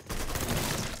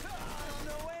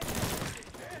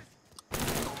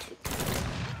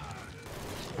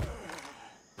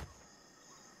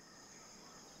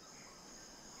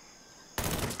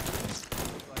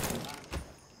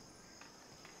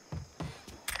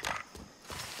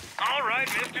 All right,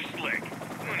 Mr. Slick.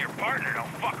 You and your partner don't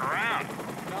fuck around.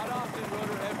 Not often,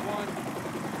 Rotorhead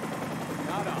 1.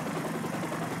 Not often.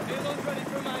 Payload's ready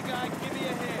for my guy. Give me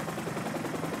a hand.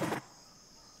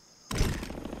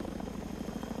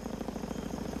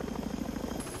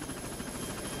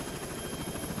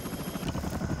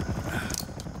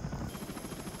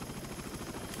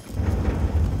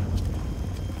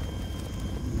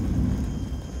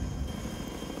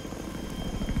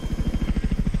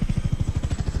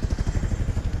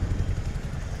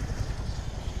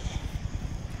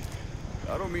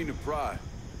 I don't mean to pry.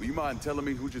 Will you mind telling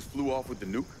me who just flew off with the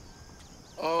nuke?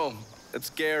 Oh, that's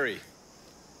Gary.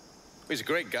 He's a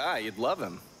great guy. You'd love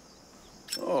him.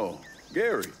 Oh,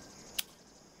 Gary.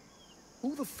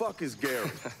 Who the fuck is Gary?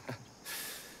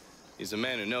 He's a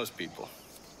man who knows people.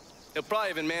 He'll probably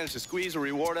even manage to squeeze a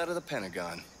reward out of the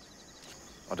Pentagon.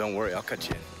 Oh, don't worry, I'll cut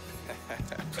you in.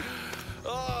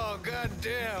 Oh,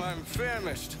 goddamn, I'm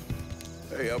famished.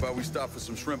 Hey, how about we stop for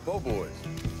some shrimp po' boys?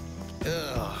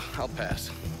 Ugh, I'll pass.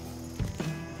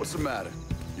 What's the matter?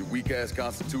 Your weak-ass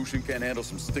constitution can't handle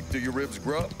some stick-to-your-ribs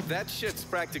grub? That shit's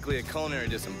practically a culinary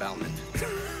disembowelment.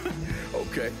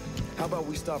 Okay. How about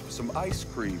we stop for some ice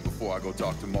cream before I go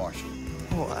talk to Marshall?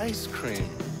 Oh, ice cream.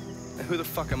 Who the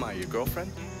fuck am I, your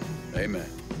girlfriend? Hey, man.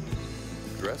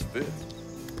 Dress fits.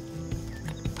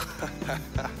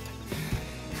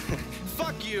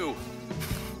 Fuck you!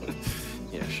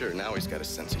 Yeah, sure, now he's got a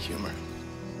sense of humor.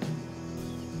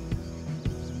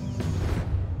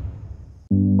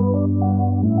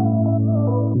 Thank you.